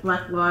and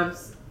Black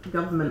Lives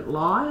Government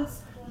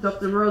Lies.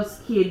 Dr.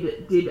 Roz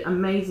Kidd did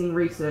amazing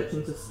research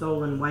into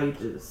stolen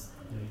wages.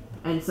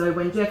 And so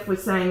when Jeff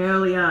was saying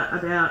earlier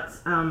about,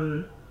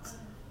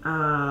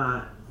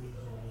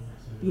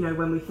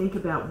 when we think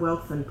about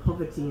wealth and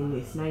poverty in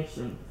this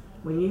nation,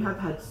 when you have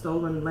had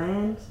stolen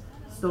land,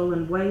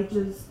 stolen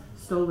wages,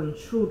 stolen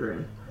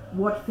children,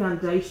 what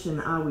foundation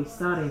are we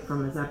starting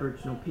from as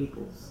Aboriginal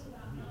peoples?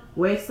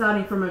 We're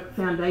starting from a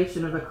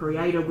foundation of a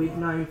creator we've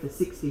known for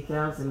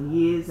 60,000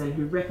 years and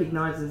who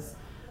recognises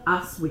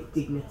us with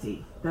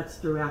dignity. That's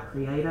through our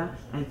creator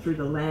and through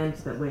the land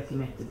that we're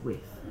connected with.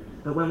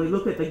 But when we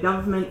look at the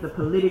government, the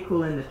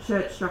political and the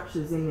church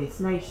structures in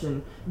this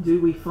nation,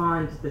 do we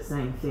find the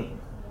same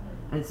thing?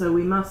 And so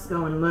we must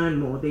go and learn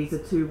more. These are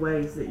two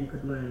ways that you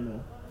could learn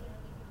more.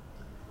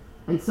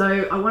 And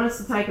so I want us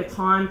to take a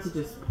time to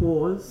just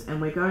pause, and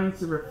we're going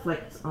to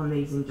reflect on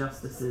these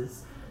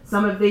injustices.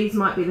 Some of these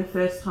might be the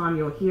first time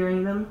you're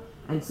hearing them,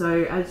 and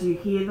so as you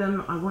hear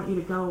them, I want you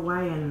to go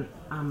away and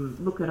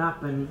look it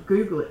up and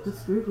Google it.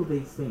 Just Google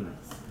these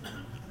things.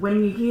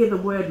 When you hear the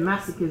word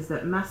massacres,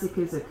 that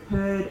massacres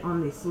occurred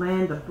on this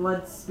land, the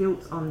blood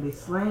spilt on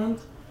this land,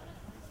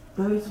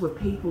 those were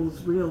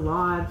people's real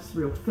lives,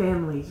 real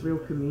families, real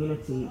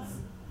communities,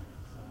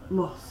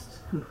 lost,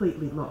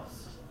 completely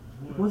lost.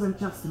 It wasn't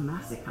just a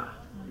massacre.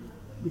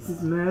 This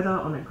is murder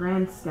on a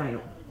grand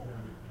scale.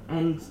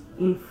 And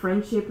in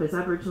friendship as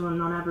Aboriginal and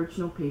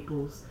non-Aboriginal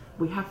peoples,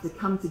 we have to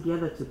come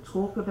together to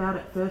talk about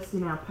it first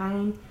in our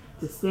pain,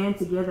 to stand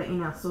together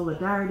in our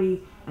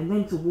solidarity, and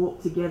then to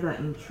walk together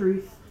in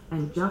truth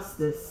and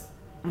justice.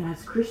 And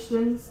as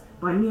Christians,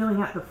 by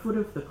kneeling at the foot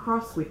of the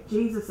cross with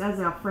Jesus as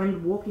our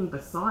friend walking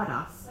beside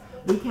us,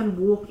 we can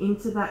walk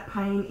into that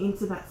pain,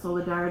 into that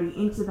solidarity,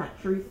 into that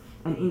truth,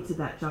 and into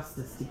that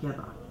justice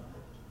together.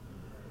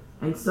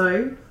 And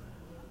so,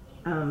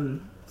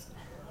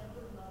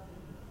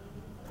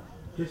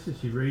 just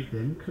as you read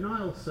them, can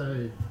I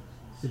also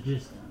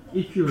suggest,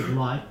 if you would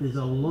like, there's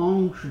a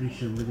long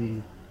tradition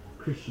within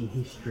Christian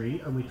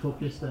history, and we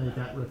talked yesterday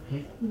about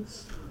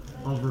repentance,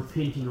 of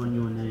repenting on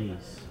your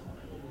knees.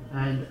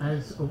 And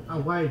as a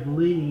way of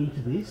leaning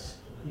into this,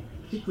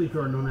 particularly if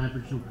you're a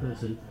non-Aboriginal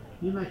person,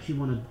 you actually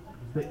want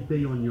to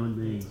be on your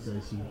knees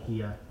as you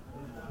hear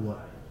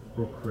what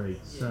Brooke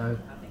reads. So,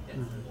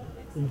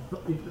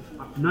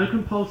 no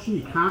compulsion,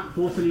 you can't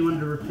force anyone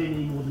to repent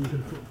any more than you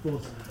can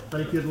force.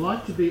 But if you'd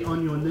like to be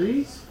on your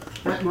knees,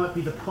 that might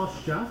be the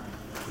posture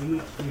in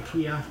which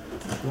you hear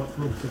what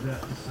Brooke's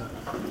about to say.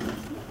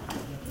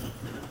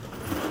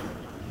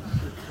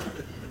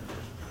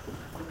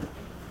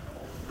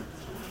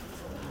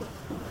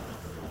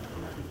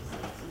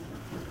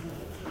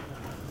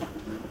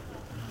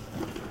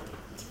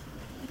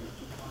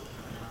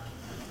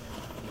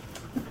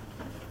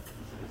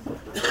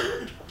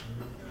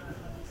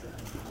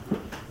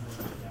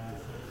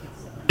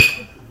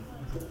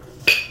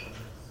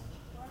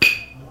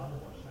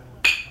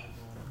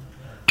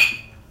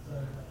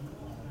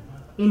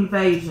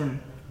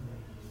 Invasion.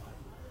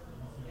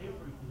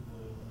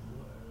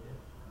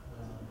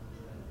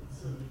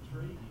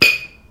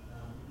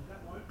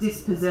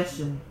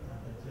 Dispossession.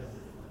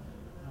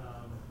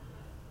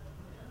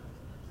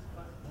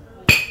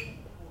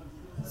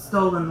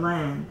 Stolen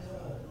land.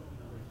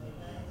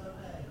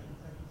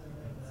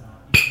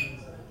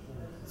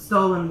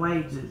 Stolen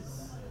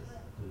wages.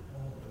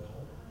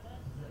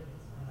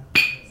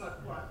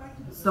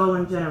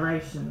 Stolen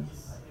generations.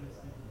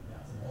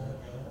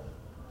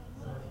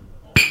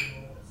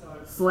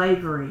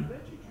 Slavery.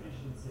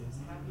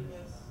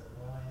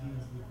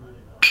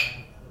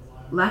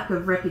 Lack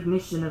of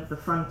recognition of the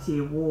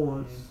frontier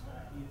wars.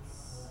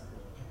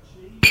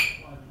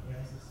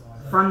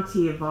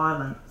 Frontier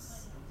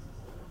violence.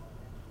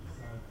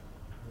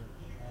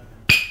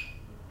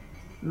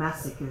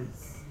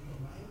 Massacres.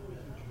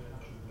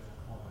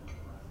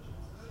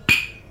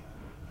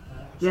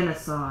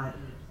 Genocide.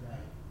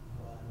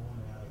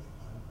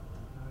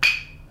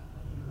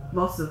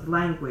 Loss of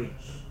language.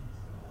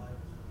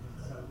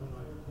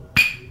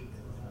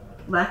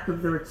 Lack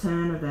of the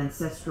return of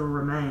ancestral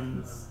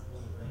remains.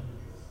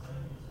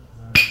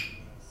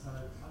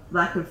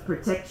 Lack of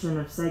protection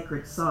of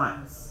sacred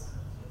sites.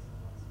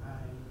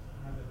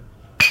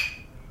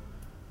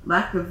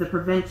 Lack of the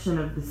prevention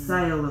of the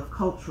sale of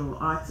cultural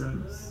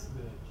items.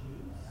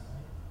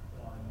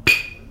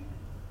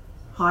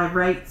 High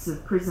rates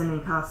of prison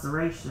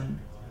incarceration.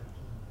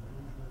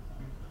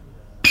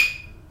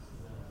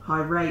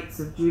 High rates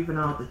of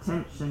juvenile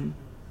detention.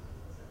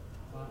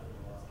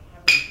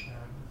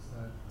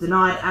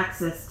 Denied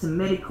access to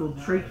medical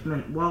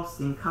treatment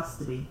whilst in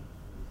custody.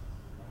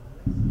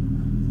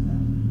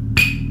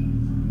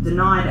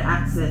 Denied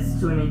access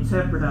to an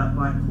interpreter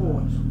by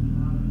court.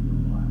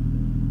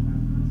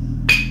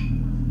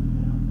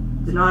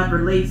 Denied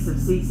release of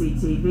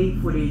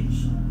CCTV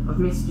footage of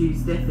Miss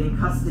Du's death in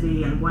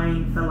custody and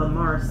Wayne Fella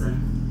Morrison.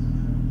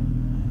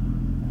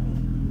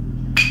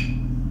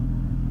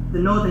 The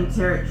Northern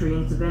Territory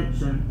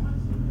intervention.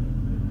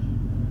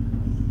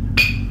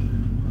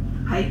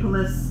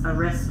 Paperless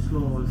arrest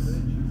clause.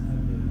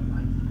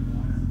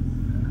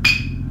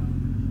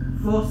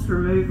 Forced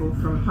removal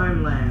from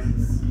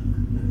homelands.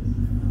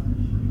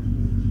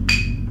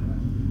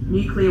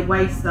 Nuclear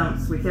waste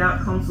dumps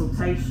without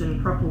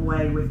consultation proper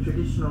way with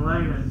traditional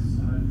owners.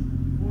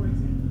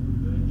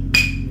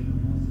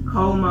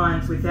 Coal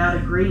mines without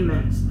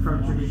agreement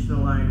from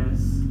traditional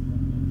owners.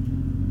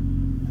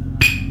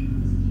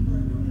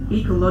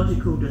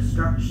 Ecological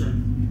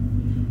destruction.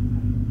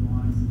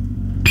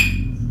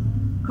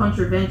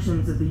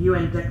 Contraventions of the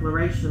UN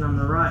Declaration on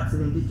the Rights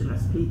of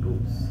Indigenous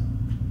Peoples.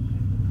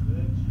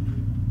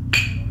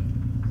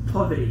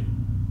 Poverty.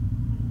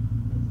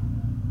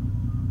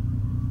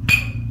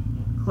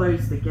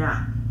 Close the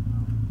gap.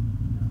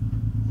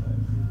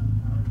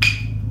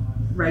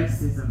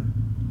 Racism.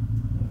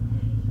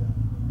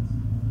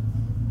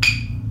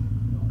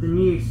 the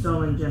new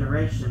stolen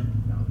generation.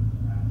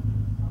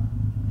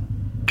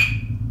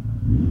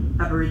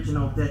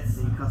 Aboriginal deaths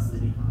in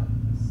custody.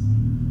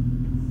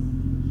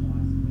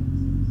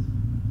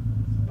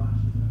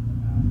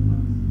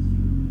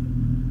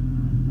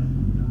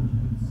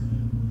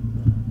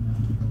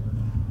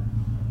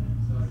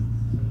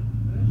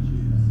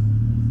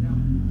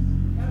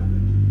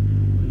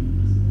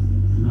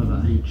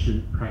 Another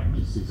ancient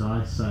practice is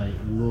I say,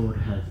 Lord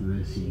have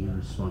mercy, and you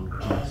respond,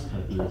 Christ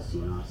have mercy,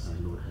 and I say,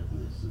 Lord have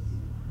mercy.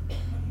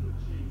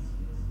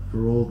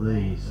 For all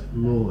these,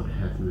 Lord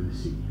have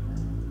mercy.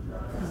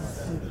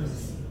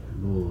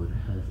 Lord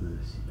have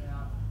mercy.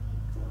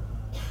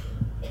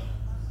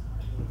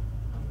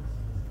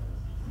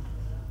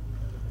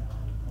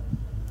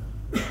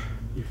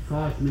 If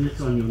 5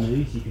 minutes on your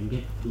knees you can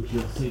get into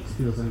your seats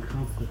feels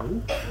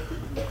uncomfortable,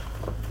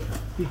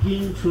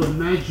 begin to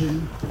imagine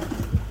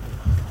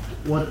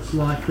what it's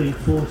like being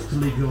forced to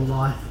live your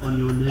life on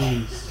your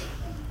knees.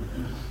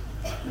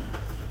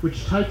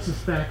 Which takes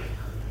us back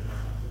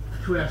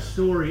to our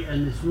story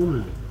and this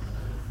woman.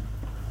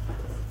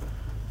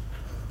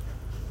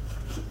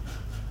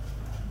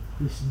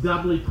 This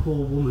doubly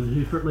poor woman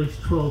who for at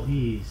least 12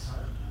 years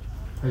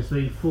has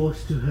been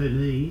forced to her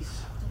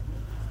knees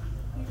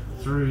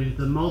through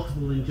the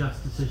multiple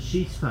injustices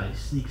she's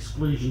faced, the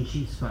exclusion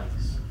she's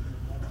faced,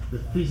 the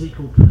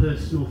physical,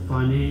 personal,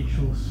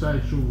 financial,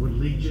 social,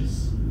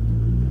 religious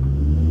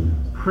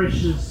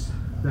pressures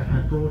that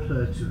have brought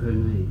her to her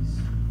knees.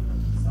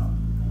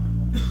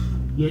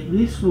 Yet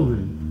this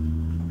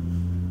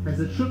woman has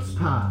a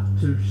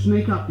chutzpah to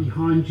sneak up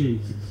behind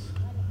Jesus,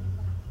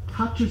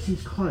 touches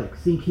his cloak,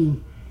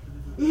 thinking,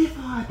 if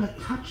I but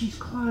touch his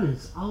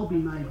clothes, I'll be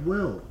made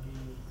well.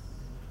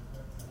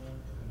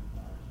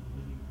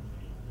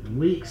 And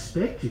we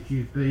expect, if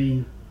you've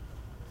been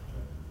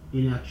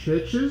in our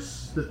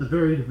churches, that the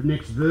very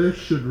next verse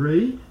should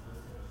read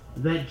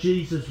that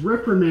Jesus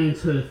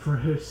reprimands her for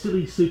her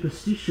silly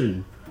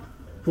superstition,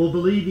 for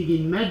believing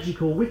in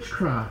magic or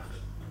witchcraft.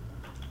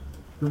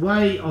 The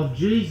way of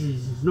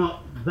Jesus is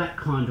not that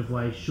kind of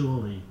way,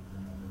 surely.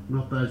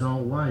 Not those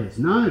old ways.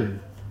 No.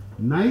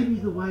 Maybe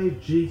the way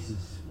of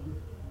Jesus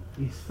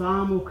is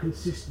far more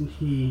consistent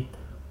here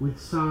with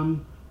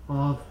some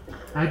of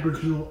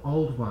Aboriginal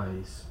old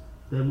ways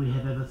than we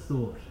have ever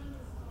thought,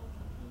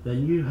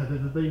 than you have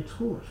ever been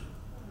taught.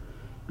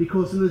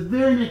 Because in the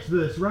very next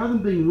verse, rather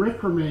than being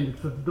reprimanded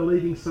for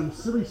believing some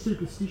silly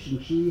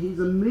superstition, she is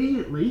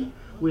immediately,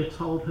 we're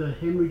told, her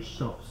hemorrhage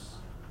stops.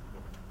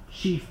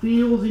 She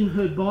feels in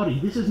her body,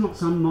 this is not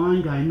some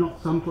mind game,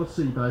 not some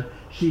placebo,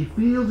 she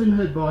feels in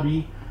her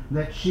body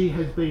that she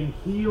has been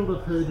healed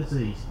of her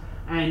disease,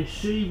 and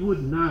she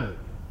would know.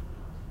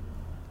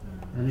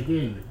 And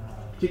again,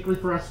 particularly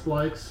for us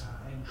blokes,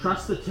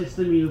 trust the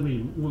testimony of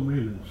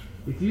women.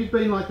 If you've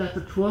been like that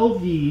for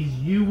 12 years,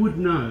 you would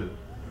know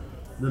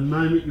the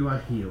moment you are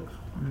healed.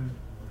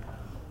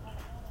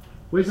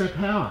 Where's that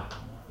power?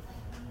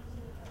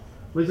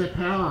 Where's that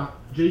power?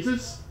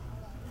 Jesus?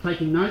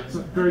 Taking notes,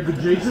 very good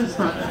Jesus,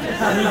 but where's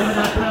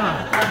that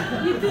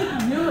power? You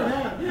think you knew it,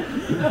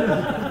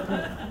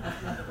 eh?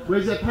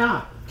 Where's that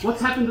power?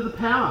 What's happened to the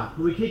power?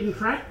 Are we keeping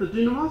track? The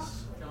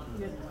dunamis?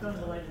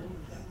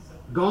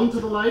 Gone to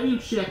the lady.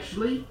 She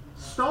actually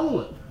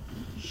stole it.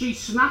 She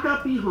snuck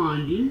up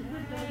behind him,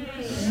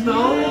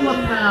 stole the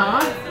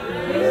power,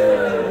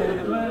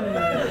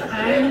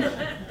 and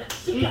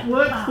it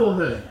worked for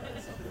her.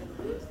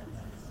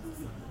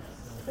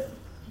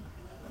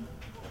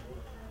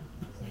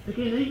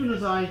 Again, even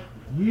as I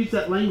use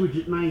that language,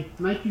 it may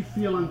make you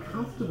feel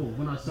uncomfortable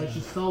when I say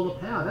she stole the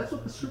power. That's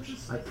what the scriptures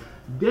say.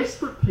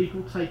 Desperate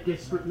people take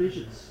desperate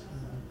measures.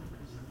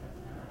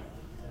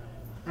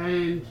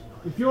 And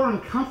if you're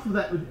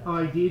uncomfortable with that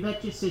idea,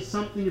 that just says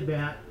something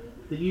about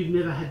that you've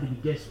never had to be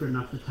desperate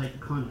enough to take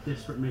the kind of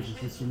desperate measures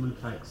this woman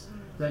takes.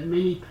 That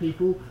many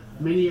people,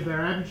 many of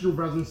our Aboriginal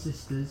brothers and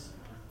sisters,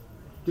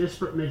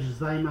 desperate measures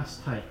they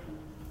must take.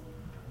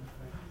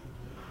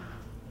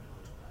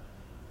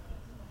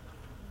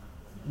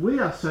 We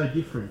are so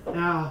different.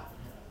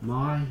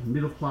 My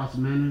middle class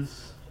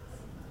manners.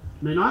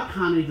 I mean, I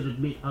can't even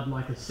admit I'd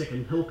like a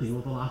second helping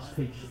or the last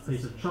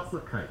piece of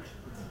chocolate cake,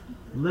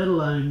 let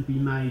alone be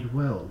made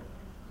well.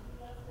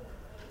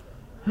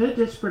 Her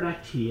desperate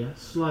act here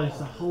slows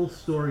the whole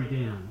story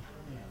down.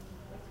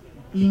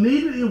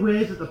 Immediately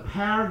aware that the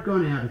power had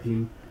gone out of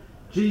him,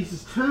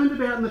 Jesus turned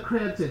about in the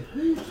crowd and said,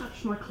 "Who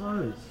touched my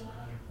clothes?"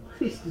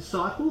 His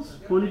disciples,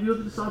 point of view of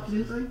the disciples,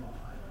 didn't say,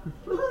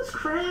 "Look at this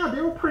crowd,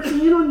 they're all pressing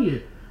in on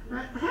you.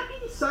 How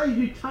can you say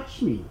who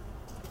touched me?"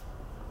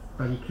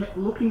 But he kept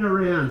looking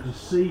around to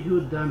see who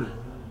had done it.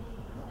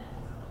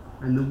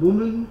 And the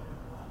woman,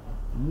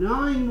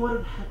 knowing what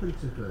had happened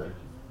to her,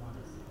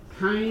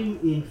 came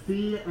in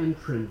fear and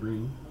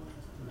trembling,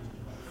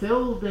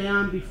 fell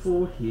down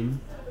before him,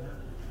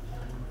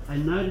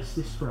 and notice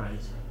this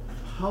phrase,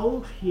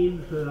 told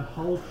him her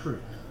whole truth.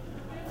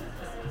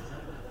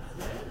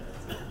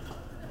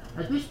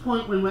 At this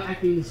point when we're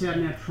acting this out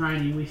in our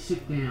training, we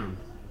sit down.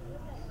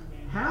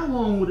 How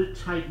long would it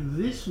take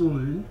this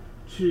woman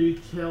to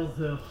tell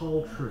her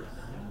whole truth.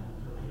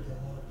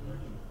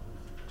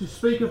 To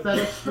speak of that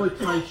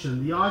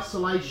exploitation, the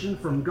isolation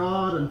from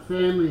God and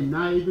family and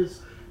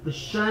neighbours, the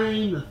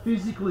shame, the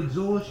physical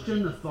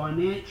exhaustion, the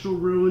financial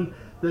ruin,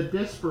 the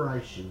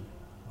desperation.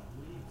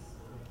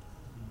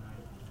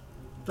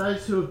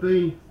 Those who have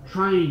been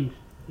trained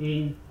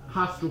in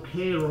pastoral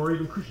care or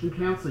even Christian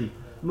counselling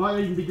might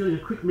even be doing a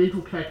quick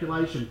mental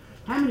calculation.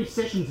 How many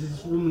sessions is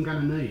this woman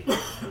going to need?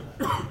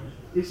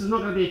 This is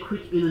not going to be a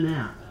quick in and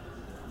out.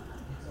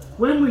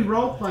 When we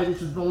role play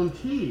this as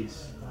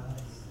volunteers,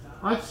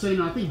 I've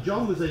seen, I think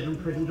John was even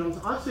present,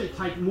 I've seen it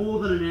take more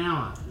than an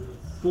hour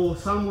for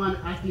someone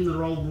acting the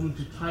role of woman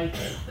to take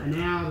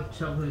an hour to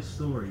tell her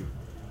story.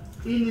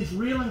 In this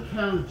real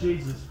encounter with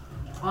Jesus,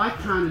 I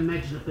can't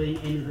imagine it being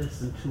any less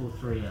than 2 or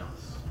 3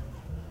 hours.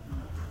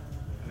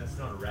 And that's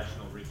not a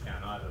rational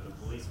recount either. The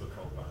police were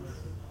called once.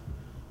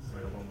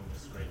 When a woman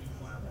was screaming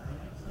loud.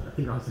 I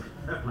think I was at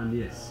that one,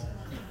 yes.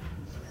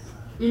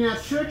 In our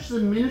churches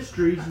and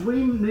ministries,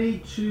 we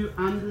need to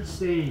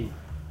understand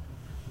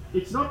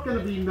it's not going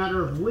to be a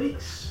matter of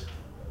weeks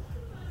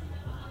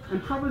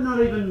and probably not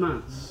even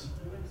months,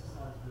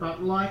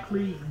 but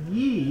likely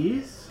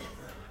years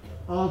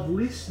of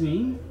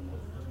listening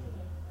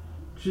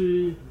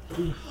to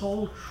the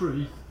whole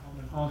truth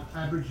of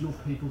Aboriginal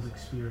people's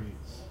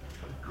experience.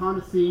 The kind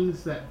of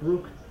things that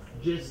Brooke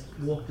just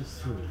walked us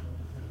through.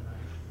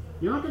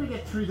 You're not going to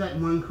get through that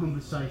in one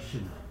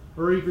conversation,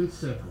 or even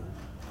several.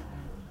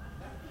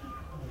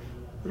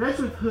 But as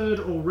we've heard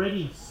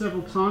already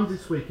several times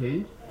this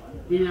weekend,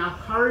 in our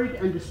hurried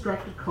and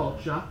distracted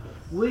culture,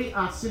 we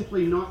are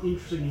simply not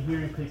interested in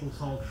hearing people's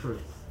whole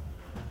truth.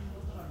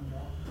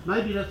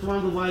 Maybe that's one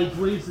of the ways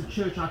we as the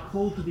church are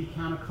called to be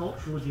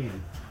countercultural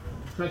again,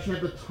 to actually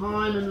have the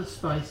time and the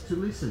space to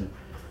listen.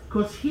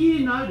 Because here,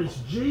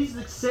 notice, Jesus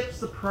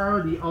accepts the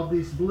priority of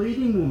this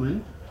bleeding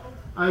woman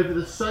over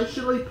the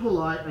socially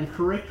polite and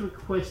correct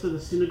request of the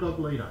synagogue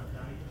leader.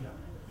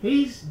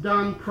 He's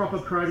done proper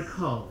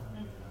protocol.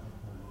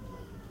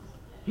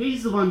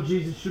 He's the one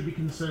Jesus should be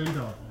concerned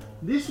of.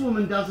 This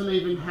woman doesn't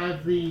even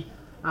have the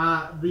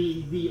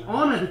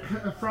honour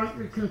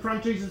to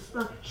confront Jesus.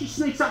 She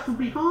sneaks up from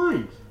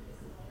behind.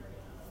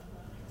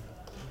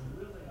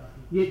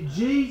 Yet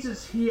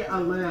Jesus here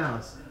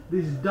allows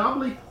this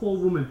doubly poor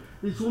woman,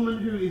 this woman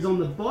who is on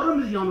the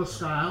bottom of the honour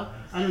scale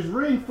and has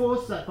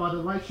reinforced that by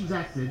the way she's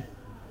acted,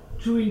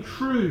 to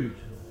intrude,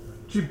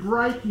 to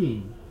break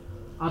in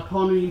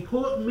upon an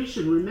important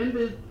mission.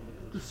 Remember,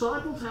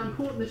 disciples, how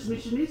important this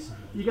mission is?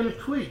 You're going to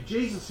tweet,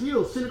 Jesus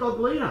heals, synagogue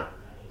leader.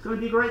 It's going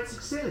to be a great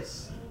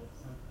success.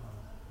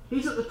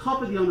 He's at the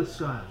top of the honour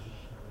scale.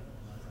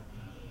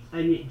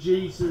 And yet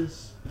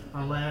Jesus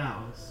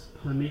allows,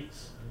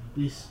 permits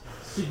this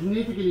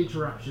significant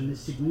interruption,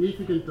 this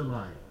significant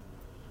delay.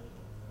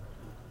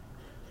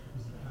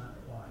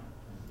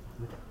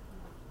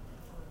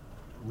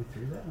 Are we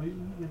through that?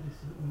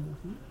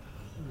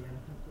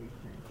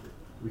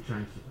 We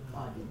changed it.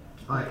 I did.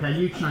 Okay,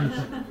 you changed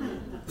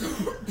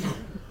it.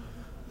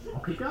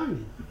 I'll keep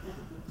going.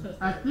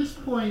 At this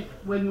point,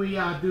 when we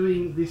are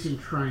doing this in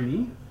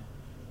training,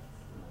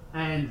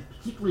 and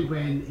particularly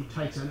when it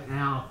takes an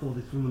hour for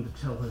this woman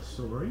to tell her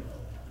story,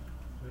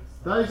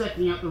 those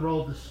acting out the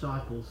role of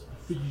disciples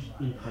fidget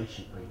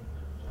impatiently.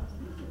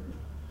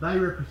 They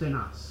represent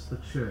us, the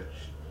church.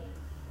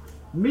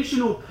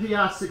 Missional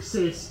PR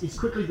success is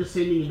quickly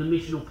descending into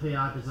missional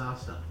PR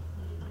disaster.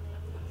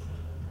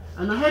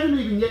 And they haven't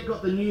even yet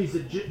got the news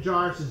that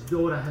Jairus'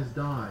 daughter has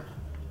died.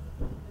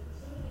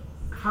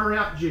 Hurry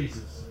up,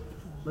 Jesus.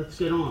 Let's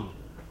get on.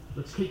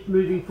 Let's keep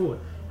moving forward.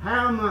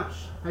 How much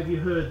have you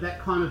heard that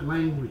kind of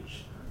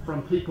language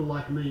from people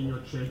like me in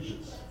your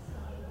churches?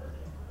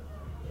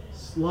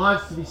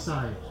 Lives to be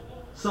saved,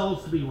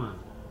 souls to be won.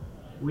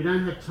 We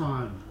don't have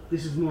time.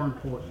 This is more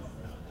important.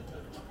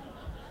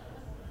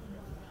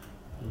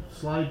 We've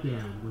slowed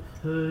down.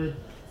 We've heard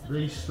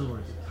these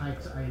stories. It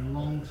takes a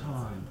long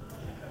time.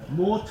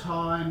 More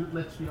time,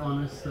 let's be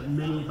honest, that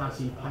many of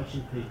us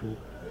impatient people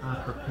are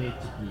prepared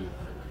to give.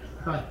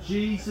 But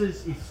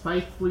Jesus is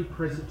faithfully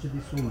present to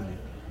this woman.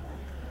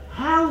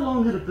 How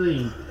long had it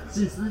been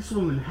since this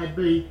woman had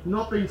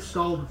not been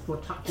scolded for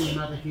touching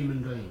another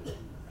human being?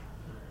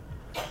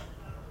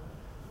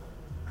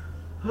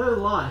 Her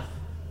life,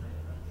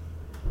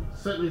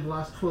 certainly the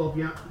last 12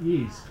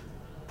 years,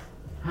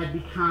 had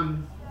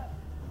become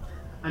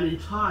an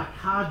entire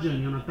car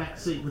journey on a back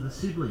seat with a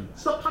sibling.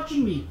 Stop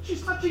touching me!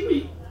 She's touching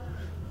me!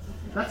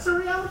 That's the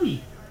reality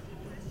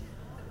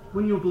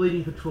when you're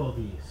bleeding for 12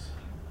 years.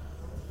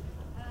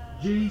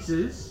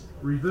 Jesus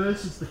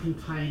reverses the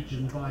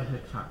contagion by her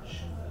touch.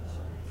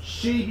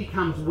 She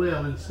becomes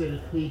well instead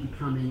of he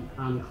becoming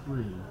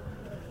unclean.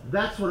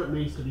 That's what it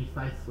means to be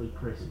faithfully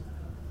present.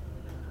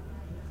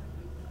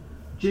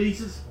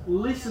 Jesus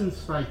listens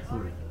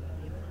faithfully.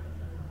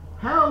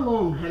 How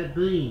long had it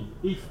been,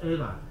 if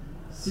ever,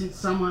 since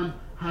someone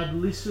had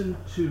listened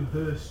to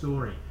her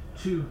story,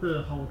 to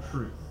her whole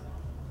truth?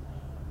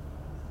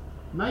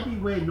 Maybe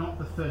we're not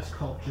the first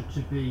culture to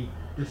be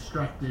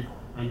distracted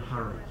and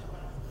hurried.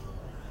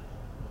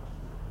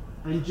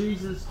 And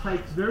Jesus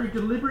takes very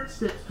deliberate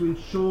steps to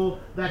ensure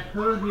that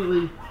her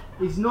healing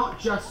is not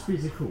just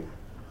physical,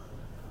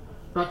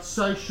 but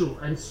social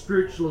and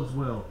spiritual as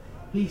well.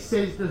 He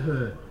says to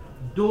her,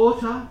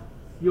 "Daughter,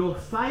 your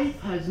faith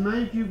has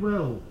made you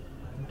well.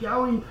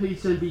 Go in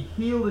peace and be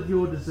healed of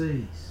your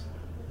disease."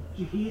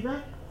 Do you hear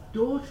that?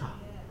 Daughter.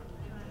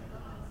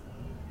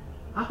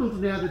 Up until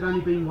now, there'd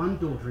only been one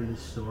daughter in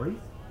this story,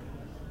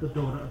 the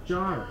daughter of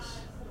Jairus.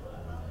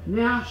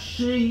 Now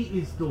she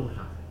is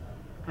daughter.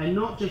 And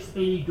not just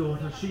any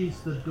daughter, she's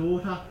the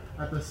daughter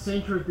at the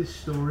centre of this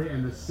story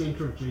and the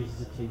centre of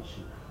Jesus'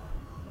 attention.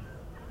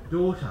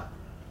 Daughter,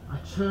 a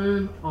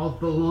term of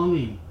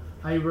belonging,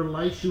 a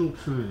relational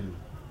term.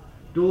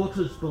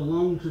 Daughters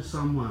belong to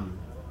someone.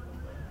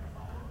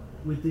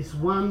 With this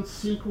one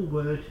simple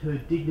word, her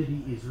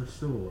dignity is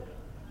restored.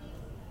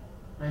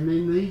 And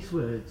then these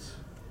words,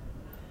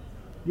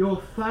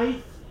 "Your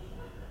faith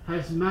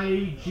has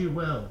made you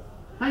well."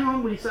 Hang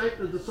on, when you say it,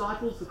 the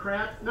disciples, the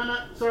crowd, no,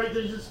 sorry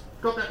Jesus,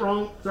 got that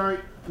wrong, sorry.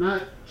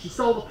 No, she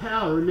stole the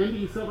power. Remember,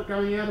 you felt it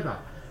going out of her.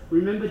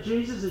 Remember,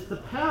 Jesus, it's the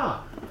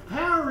power. The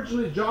power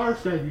originally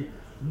Jairus gave you.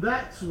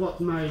 That's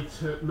what made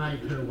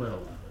her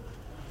well.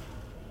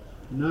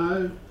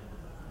 No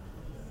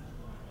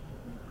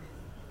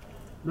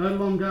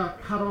longer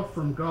cut off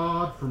from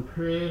God, from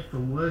prayer,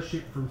 from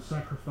worship, from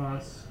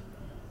sacrifice.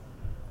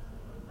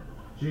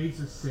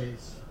 Jesus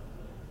says,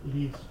 it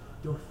is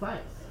your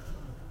faith,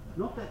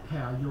 not that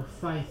power, your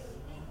faith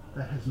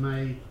that has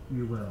made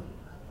you well.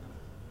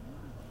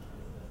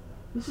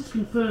 This is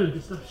confirmed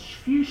just a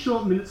few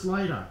short minutes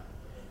later,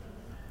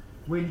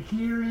 when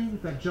hearing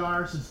that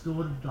Jairus'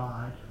 daughter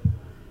died,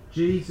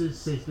 Jesus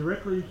says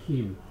directly to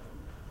him,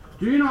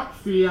 "Do not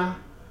fear,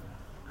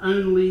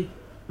 only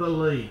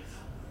believe.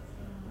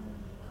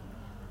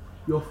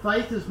 Your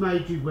faith has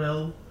made you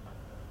well."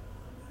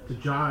 To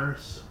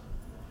Jairus,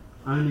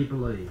 only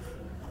believe.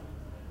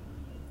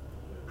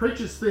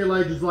 Preachers,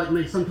 theologians like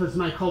me sometimes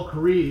make whole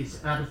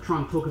careers out of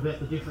trying to talk about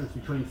the difference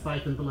between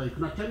faith and belief.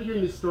 And I tell you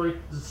in this story,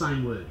 it's the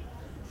same word.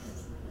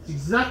 It's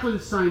exactly the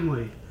same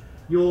word.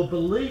 Your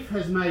belief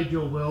has made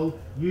you well,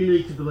 you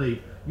need to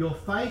believe. Your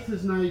faith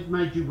has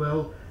made you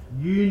well,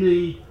 you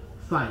need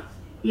faith.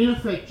 In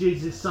effect,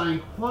 Jesus is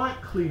saying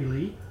quite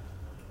clearly,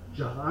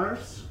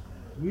 Jairus,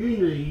 you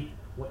need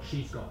what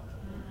she's got.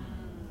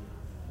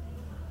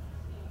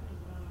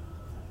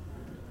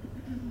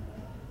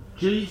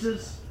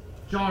 Jairus,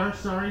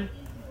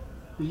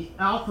 the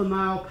alpha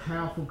male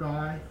powerful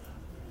guy,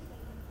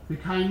 who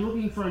came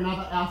looking for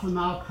another alpha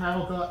male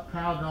power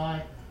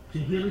guy to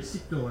heal his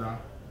sick daughter,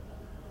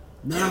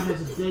 now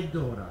has a dead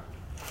daughter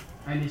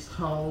and is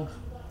told,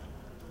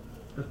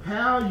 the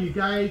power you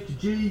gave to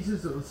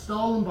Jesus that was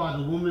stolen by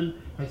the woman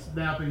has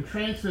now been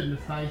transferred into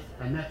faith,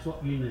 and that's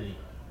what you need.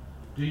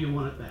 Do you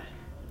want it back?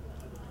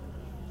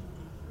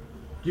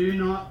 Do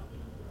not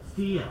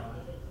fear.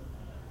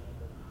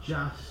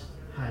 Just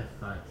have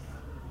faith.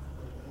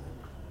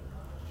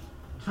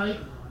 Take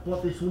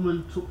what this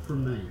woman took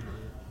from me.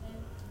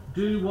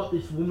 Do what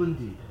this woman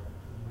did.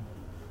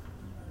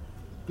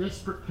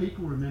 Desperate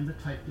people, remember,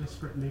 take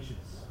desperate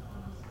measures.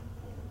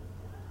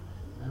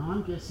 And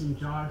I'm guessing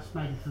Jairus,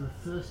 maybe for the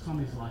first time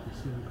in his life, is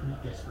feeling pretty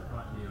desperate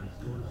right now. His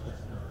daughter's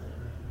just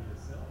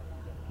died.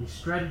 His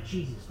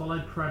strategies, his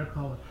followed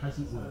protocol, it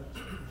hasn't worked.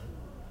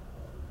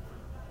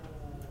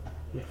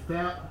 Yet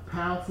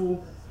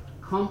powerful,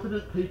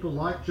 competent people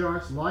like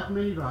Jairus, like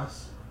many of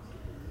us,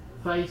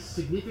 face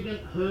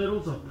significant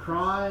hurdles of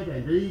pride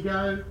and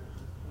ego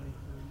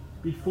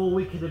before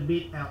we can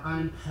admit our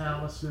own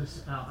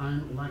powerlessness, our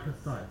own lack of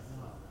faith.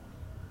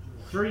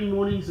 3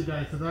 mornings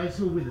ago, for those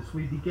who are with us,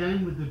 we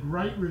began with the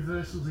great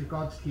reversals of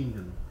God's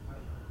kingdom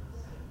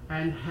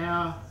and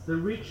how the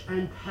rich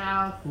and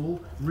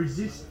powerful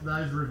resist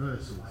those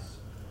reversals.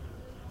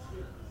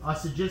 I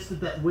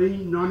suggested that we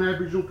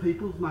non-Aboriginal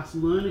peoples must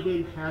learn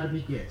again how to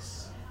be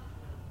guests.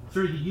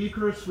 Through the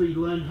Eucharist, we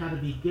learn how to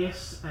be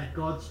guests at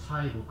God's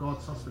table,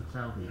 God's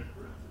hospitality.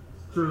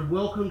 Through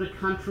Welcome to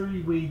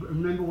Country, we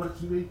remember what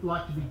it's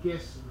like to be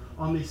guests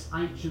on this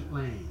ancient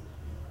land.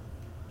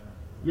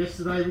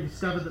 Yesterday, we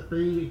discovered that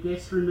being a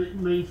guest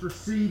means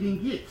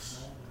receiving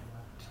gifts.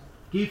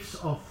 Gifts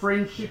of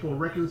friendship or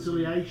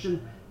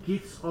reconciliation,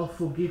 gifts of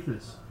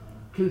forgiveness,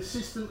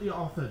 consistently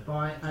offered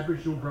by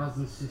Aboriginal brothers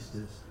and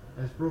sisters,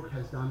 as Brooke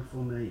has done for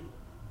me.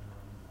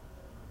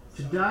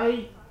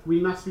 Today, we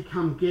must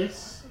become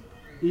guests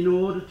in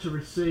order to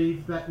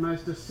receive that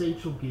most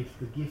essential gift,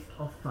 the gift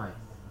of faith.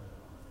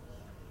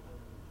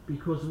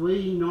 Because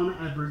we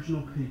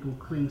non-Aboriginal people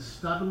cling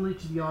stubbornly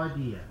to the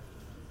idea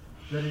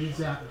that it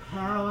is our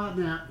power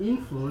and our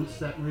influence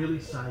that really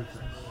saves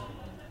us.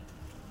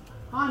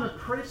 I'm a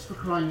priest, for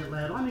crying out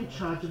loud. I'm in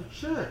charge of a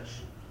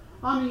church.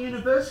 I'm a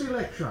university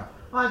lecturer.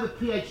 I have a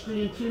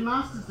PhD and 2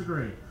 master's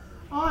degrees.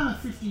 I'm a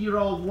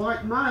 50-year-old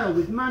white male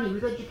with money,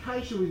 with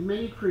education, with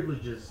many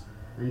privileges.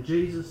 And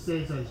Jesus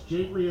says as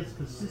gently as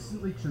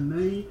persistently to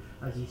me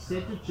as he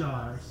said to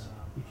Jairus,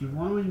 if you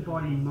want to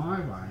embody my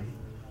way,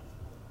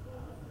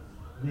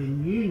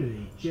 then you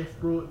need, Jeff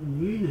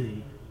Broughton, you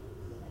need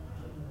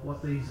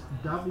what these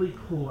doubly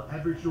poor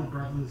Aboriginal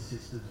brothers and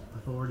sisters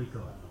have already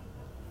got?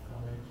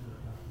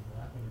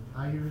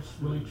 Are you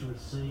willing to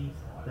receive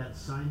that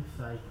same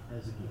faith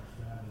as a gift?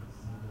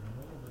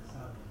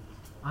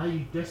 Are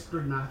you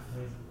desperate enough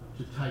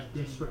to take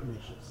desperate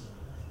measures?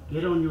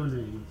 Get on your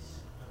knees,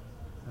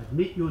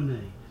 admit your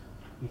need,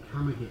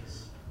 become a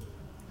guest.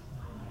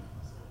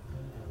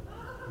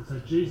 And so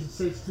Jesus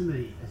says to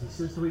me, as he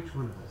says to each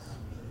one of us,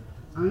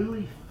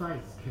 only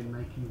faith can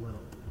make you well.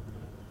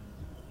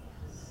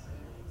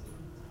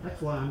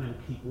 That's why I'm going to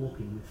keep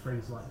walking with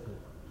friends like Paul.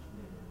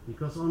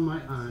 Because on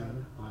my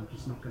own, I'm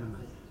just not going to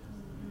make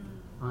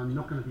it. I'm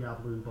not going to be able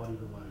to embody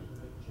the way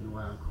in the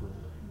way I'm called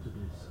to do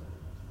so.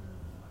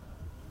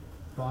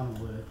 Final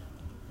word.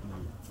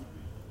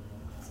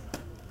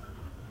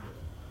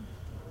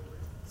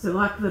 So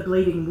like the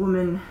bleeding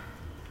woman,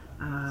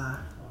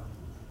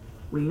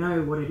 we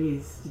know what it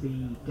is to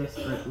be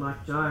desperate.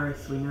 Like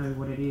Jairus, we know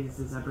what it is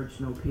as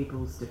Aboriginal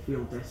peoples to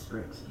feel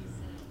desperate.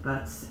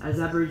 But as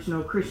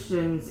Aboriginal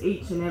Christians,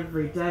 each and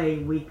every day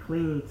we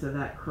cling to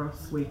that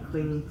cross, we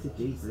cling to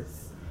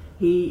Jesus.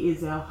 He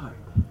is our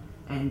hope,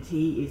 and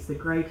he is the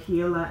great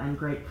healer and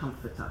great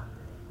comforter.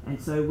 And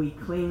so we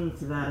cling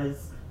to that,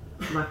 as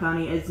like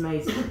Auntie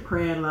Esme's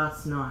prayer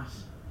last night.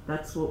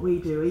 That's what we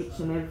do each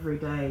and every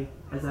day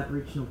as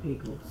Aboriginal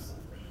peoples.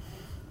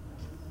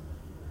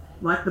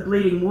 Like the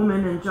bleeding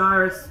woman and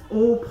Jairus,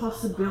 all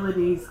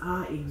possibilities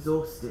are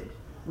exhausted.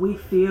 We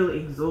feel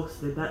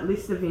exhausted. That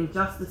list of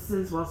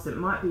injustices, whilst it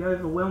might be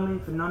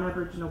overwhelming for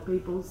non-Aboriginal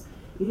peoples,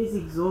 it is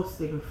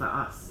exhausting for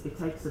us. It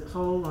takes a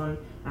toll on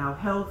our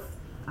health,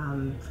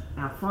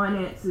 our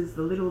finances,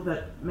 the little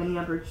that many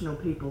Aboriginal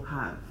people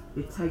have.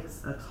 It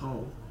takes a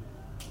toll.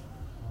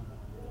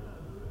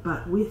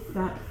 But with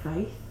that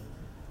faith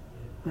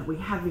that we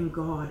have in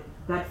God,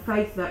 that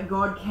faith that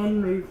God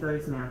can move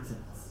those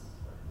mountains,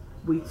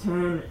 we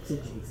turn to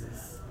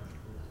Jesus.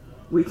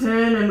 We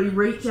turn and we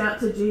reach out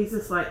to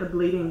Jesus like the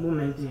bleeding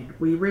woman did.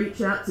 We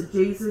reach out to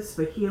Jesus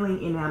for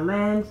healing in our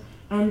land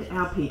and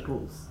our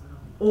peoples,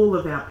 all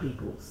of our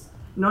peoples,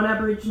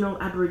 non-Aboriginal,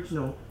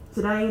 Aboriginal.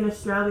 Today in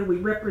Australia we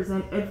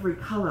represent every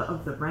colour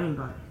of the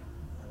rainbow.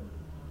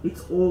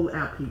 It's all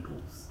our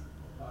peoples.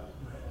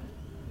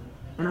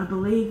 And I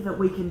believe that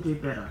we can do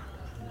better.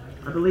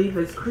 I believe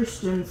as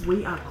Christians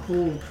we are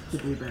called to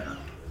do better.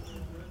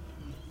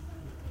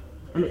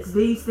 And it's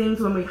these things,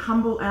 when we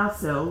humble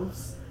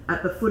ourselves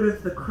at the foot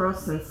of the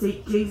cross and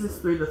seek Jesus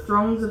through the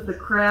throngs of the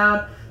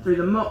crowd, through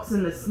the mocks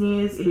and the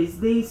sneers, it is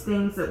these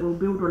things that will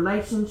build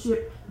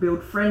relationship,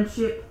 build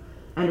friendship,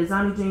 and as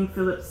Auntie Jean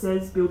Phillips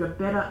says, build a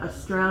better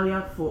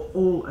Australia for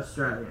all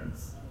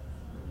Australians.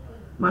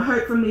 My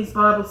hope from these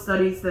Bible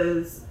studies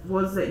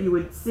was that you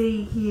would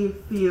see, hear,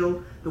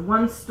 feel the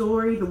one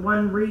story, the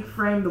one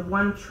reframe, the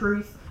one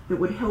truth that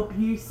would help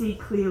you see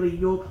clearly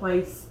your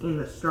place in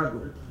the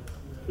struggle.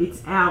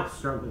 It's our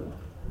struggle.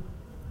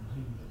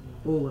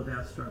 All of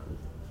our struggle.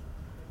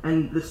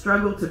 And the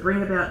struggle to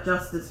bring about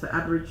justice for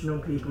Aboriginal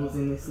peoples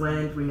in this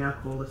land we now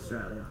call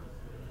Australia.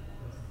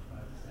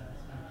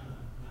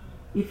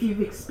 If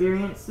you've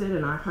experienced it,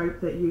 and I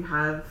hope that you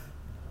have,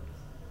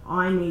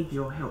 I need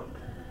your help.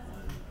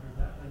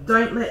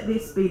 Don't let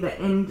this be the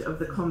end of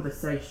the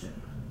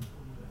conversation.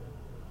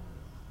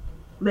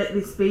 Let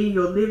this be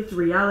your lived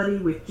reality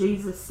with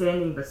Jesus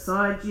standing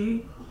beside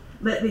you.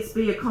 Let this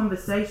be a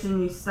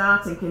conversation you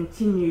start and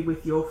continue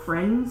with your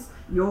friends,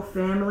 your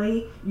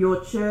family,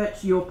 your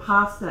church, your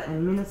pastor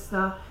and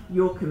minister,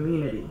 your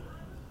community.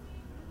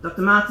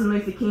 Dr. Martin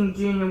Luther King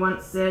Jr.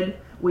 once said,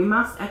 "We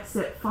must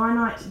accept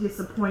finite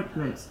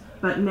disappointment,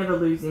 but never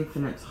lose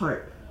infinite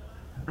hope."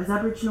 As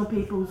Aboriginal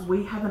peoples,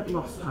 we haven't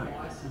lost hope.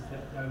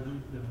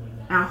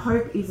 Our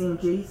hope is in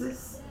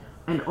Jesus,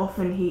 and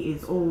often he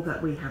is all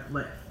that we have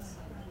left.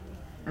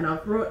 And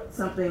I've brought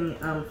something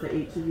for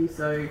each of you,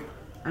 so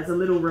as a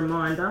little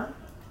reminder,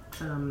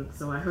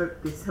 so I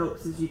hope this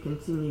helps as you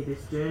continue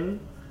this journey.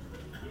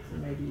 So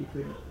maybe you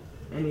could,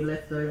 any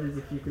leftovers,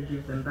 if you could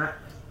give them back.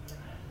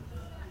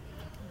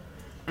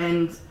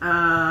 And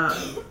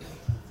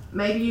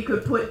maybe you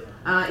could put,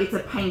 it's a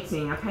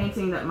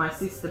painting that my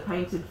sister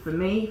painted for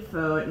me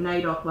for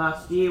NAIDOC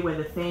last year, where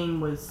the theme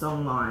was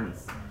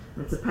songlines.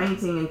 It's a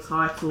painting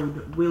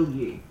entitled "Will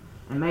You?"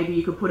 And maybe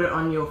you could put it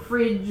on your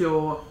fridge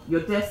or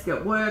your desk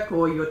at work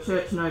or your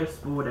church notice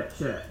board at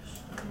church.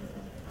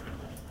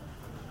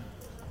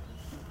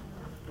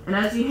 And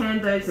as you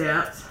hand those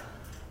out,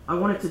 I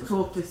wanted to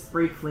talk just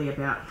briefly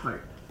about hope.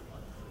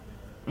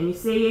 And you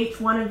see, each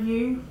one of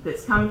you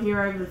that's come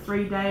here over the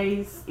 3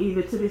 days,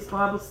 either to this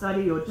Bible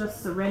study or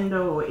just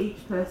surrender, or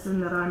each person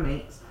that I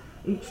meet,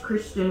 each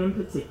Christian in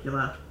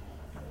particular,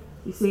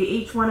 you see,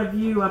 each one of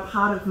you are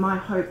part of my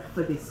hope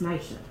for this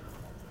nation.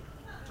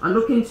 I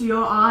look into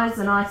your eyes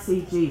and I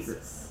see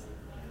Jesus.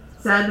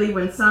 Sadly,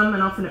 when some,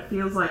 and often it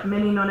feels like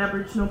many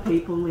non-Aboriginal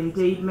people,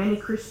 indeed many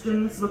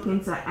Christians, look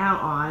into our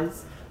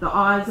eyes, the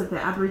eyes of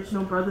their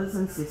Aboriginal brothers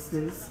and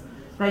sisters,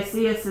 they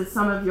see us as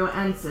some of your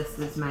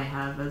ancestors may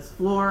have, as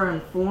flora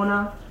and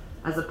fauna,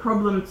 as a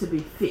problem to be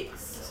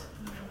fixed.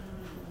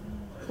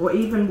 Or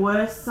even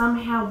worse,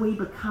 somehow we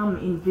become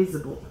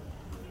invisible.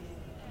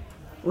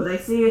 Or they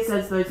see us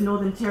as those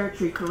Northern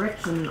Territory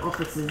correction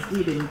officers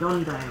did in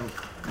Dondale.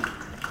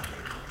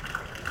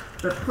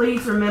 But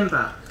please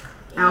remember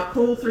our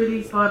call through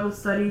these Bible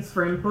studies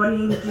for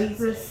embodying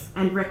Jesus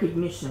and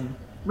recognition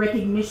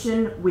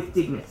with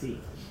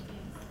dignity.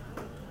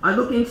 I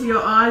look into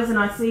your eyes and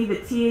I see the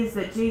tears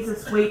that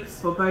Jesus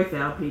weeps for both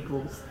our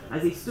peoples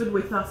as he stood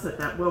with us at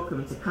that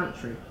welcome to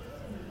country.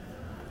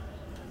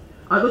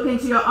 I look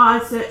into your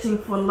eyes searching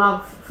for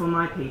love for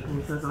my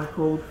peoples as I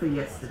called for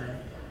yesterday.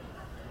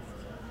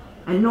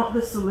 And not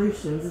the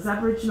solutions. As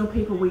Aboriginal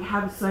people, we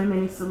have so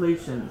many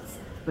solutions,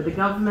 but the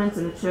government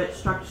and the church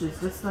structures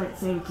just don't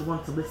seem to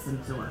want to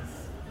listen to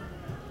us.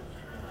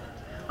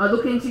 I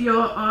look into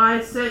your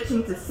eyes,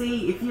 searching to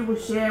see if you will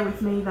share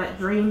with me that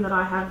dream that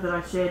I have that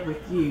I shared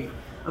with you,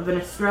 of an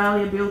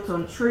Australia built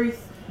on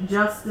truth,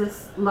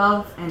 justice,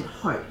 love and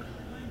hope.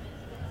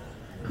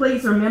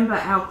 Please remember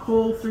our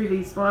call through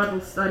these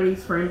Bible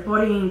studies for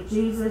embodying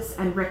Jesus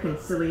and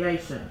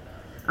reconciliation,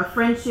 a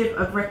friendship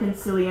of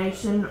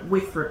reconciliation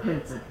with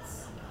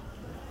repentance.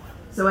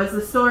 So as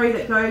the story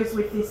that goes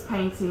with this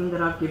painting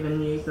that I've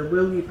given you, the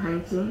Will You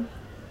painting,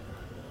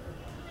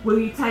 will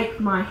you take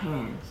my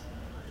hand?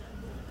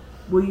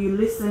 Will you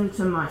listen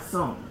to my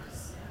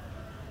songs?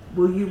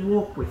 Will you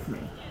walk with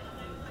me?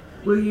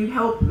 Will you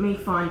help me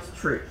find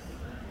truth?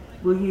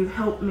 Will you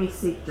help me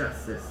seek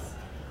justice?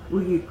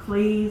 Will you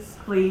please,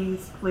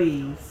 please,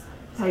 please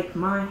take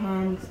my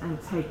hand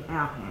and take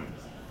our hand?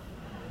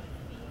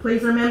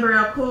 Please remember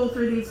our call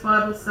through these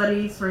Bible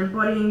studies for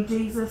embodying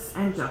Jesus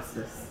and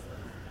justice.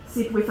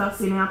 Sit with us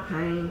in our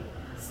pain,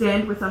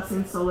 stand with us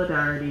in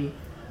solidarity,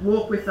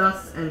 walk with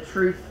us in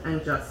truth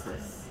and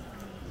justice.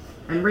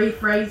 And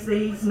rephrase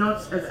these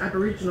not as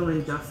Aboriginal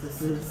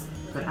injustices,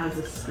 but as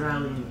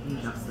Australian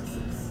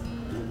injustices.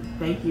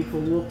 Thank you for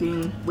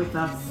walking with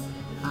us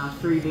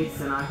through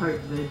this, and I hope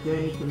the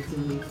journey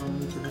continues on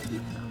into the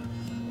future.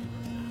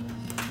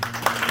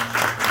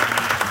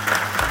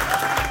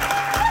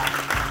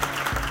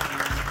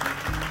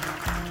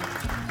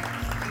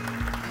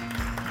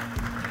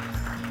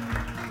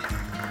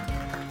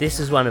 This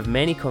is one of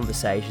many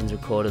conversations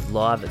recorded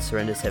live at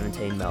Surrender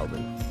 17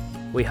 Melbourne.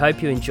 We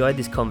hope you enjoyed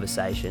this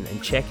conversation,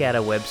 and check out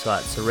our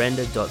website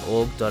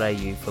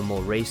surrender.org.au for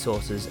more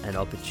resources and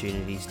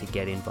opportunities to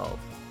get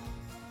involved.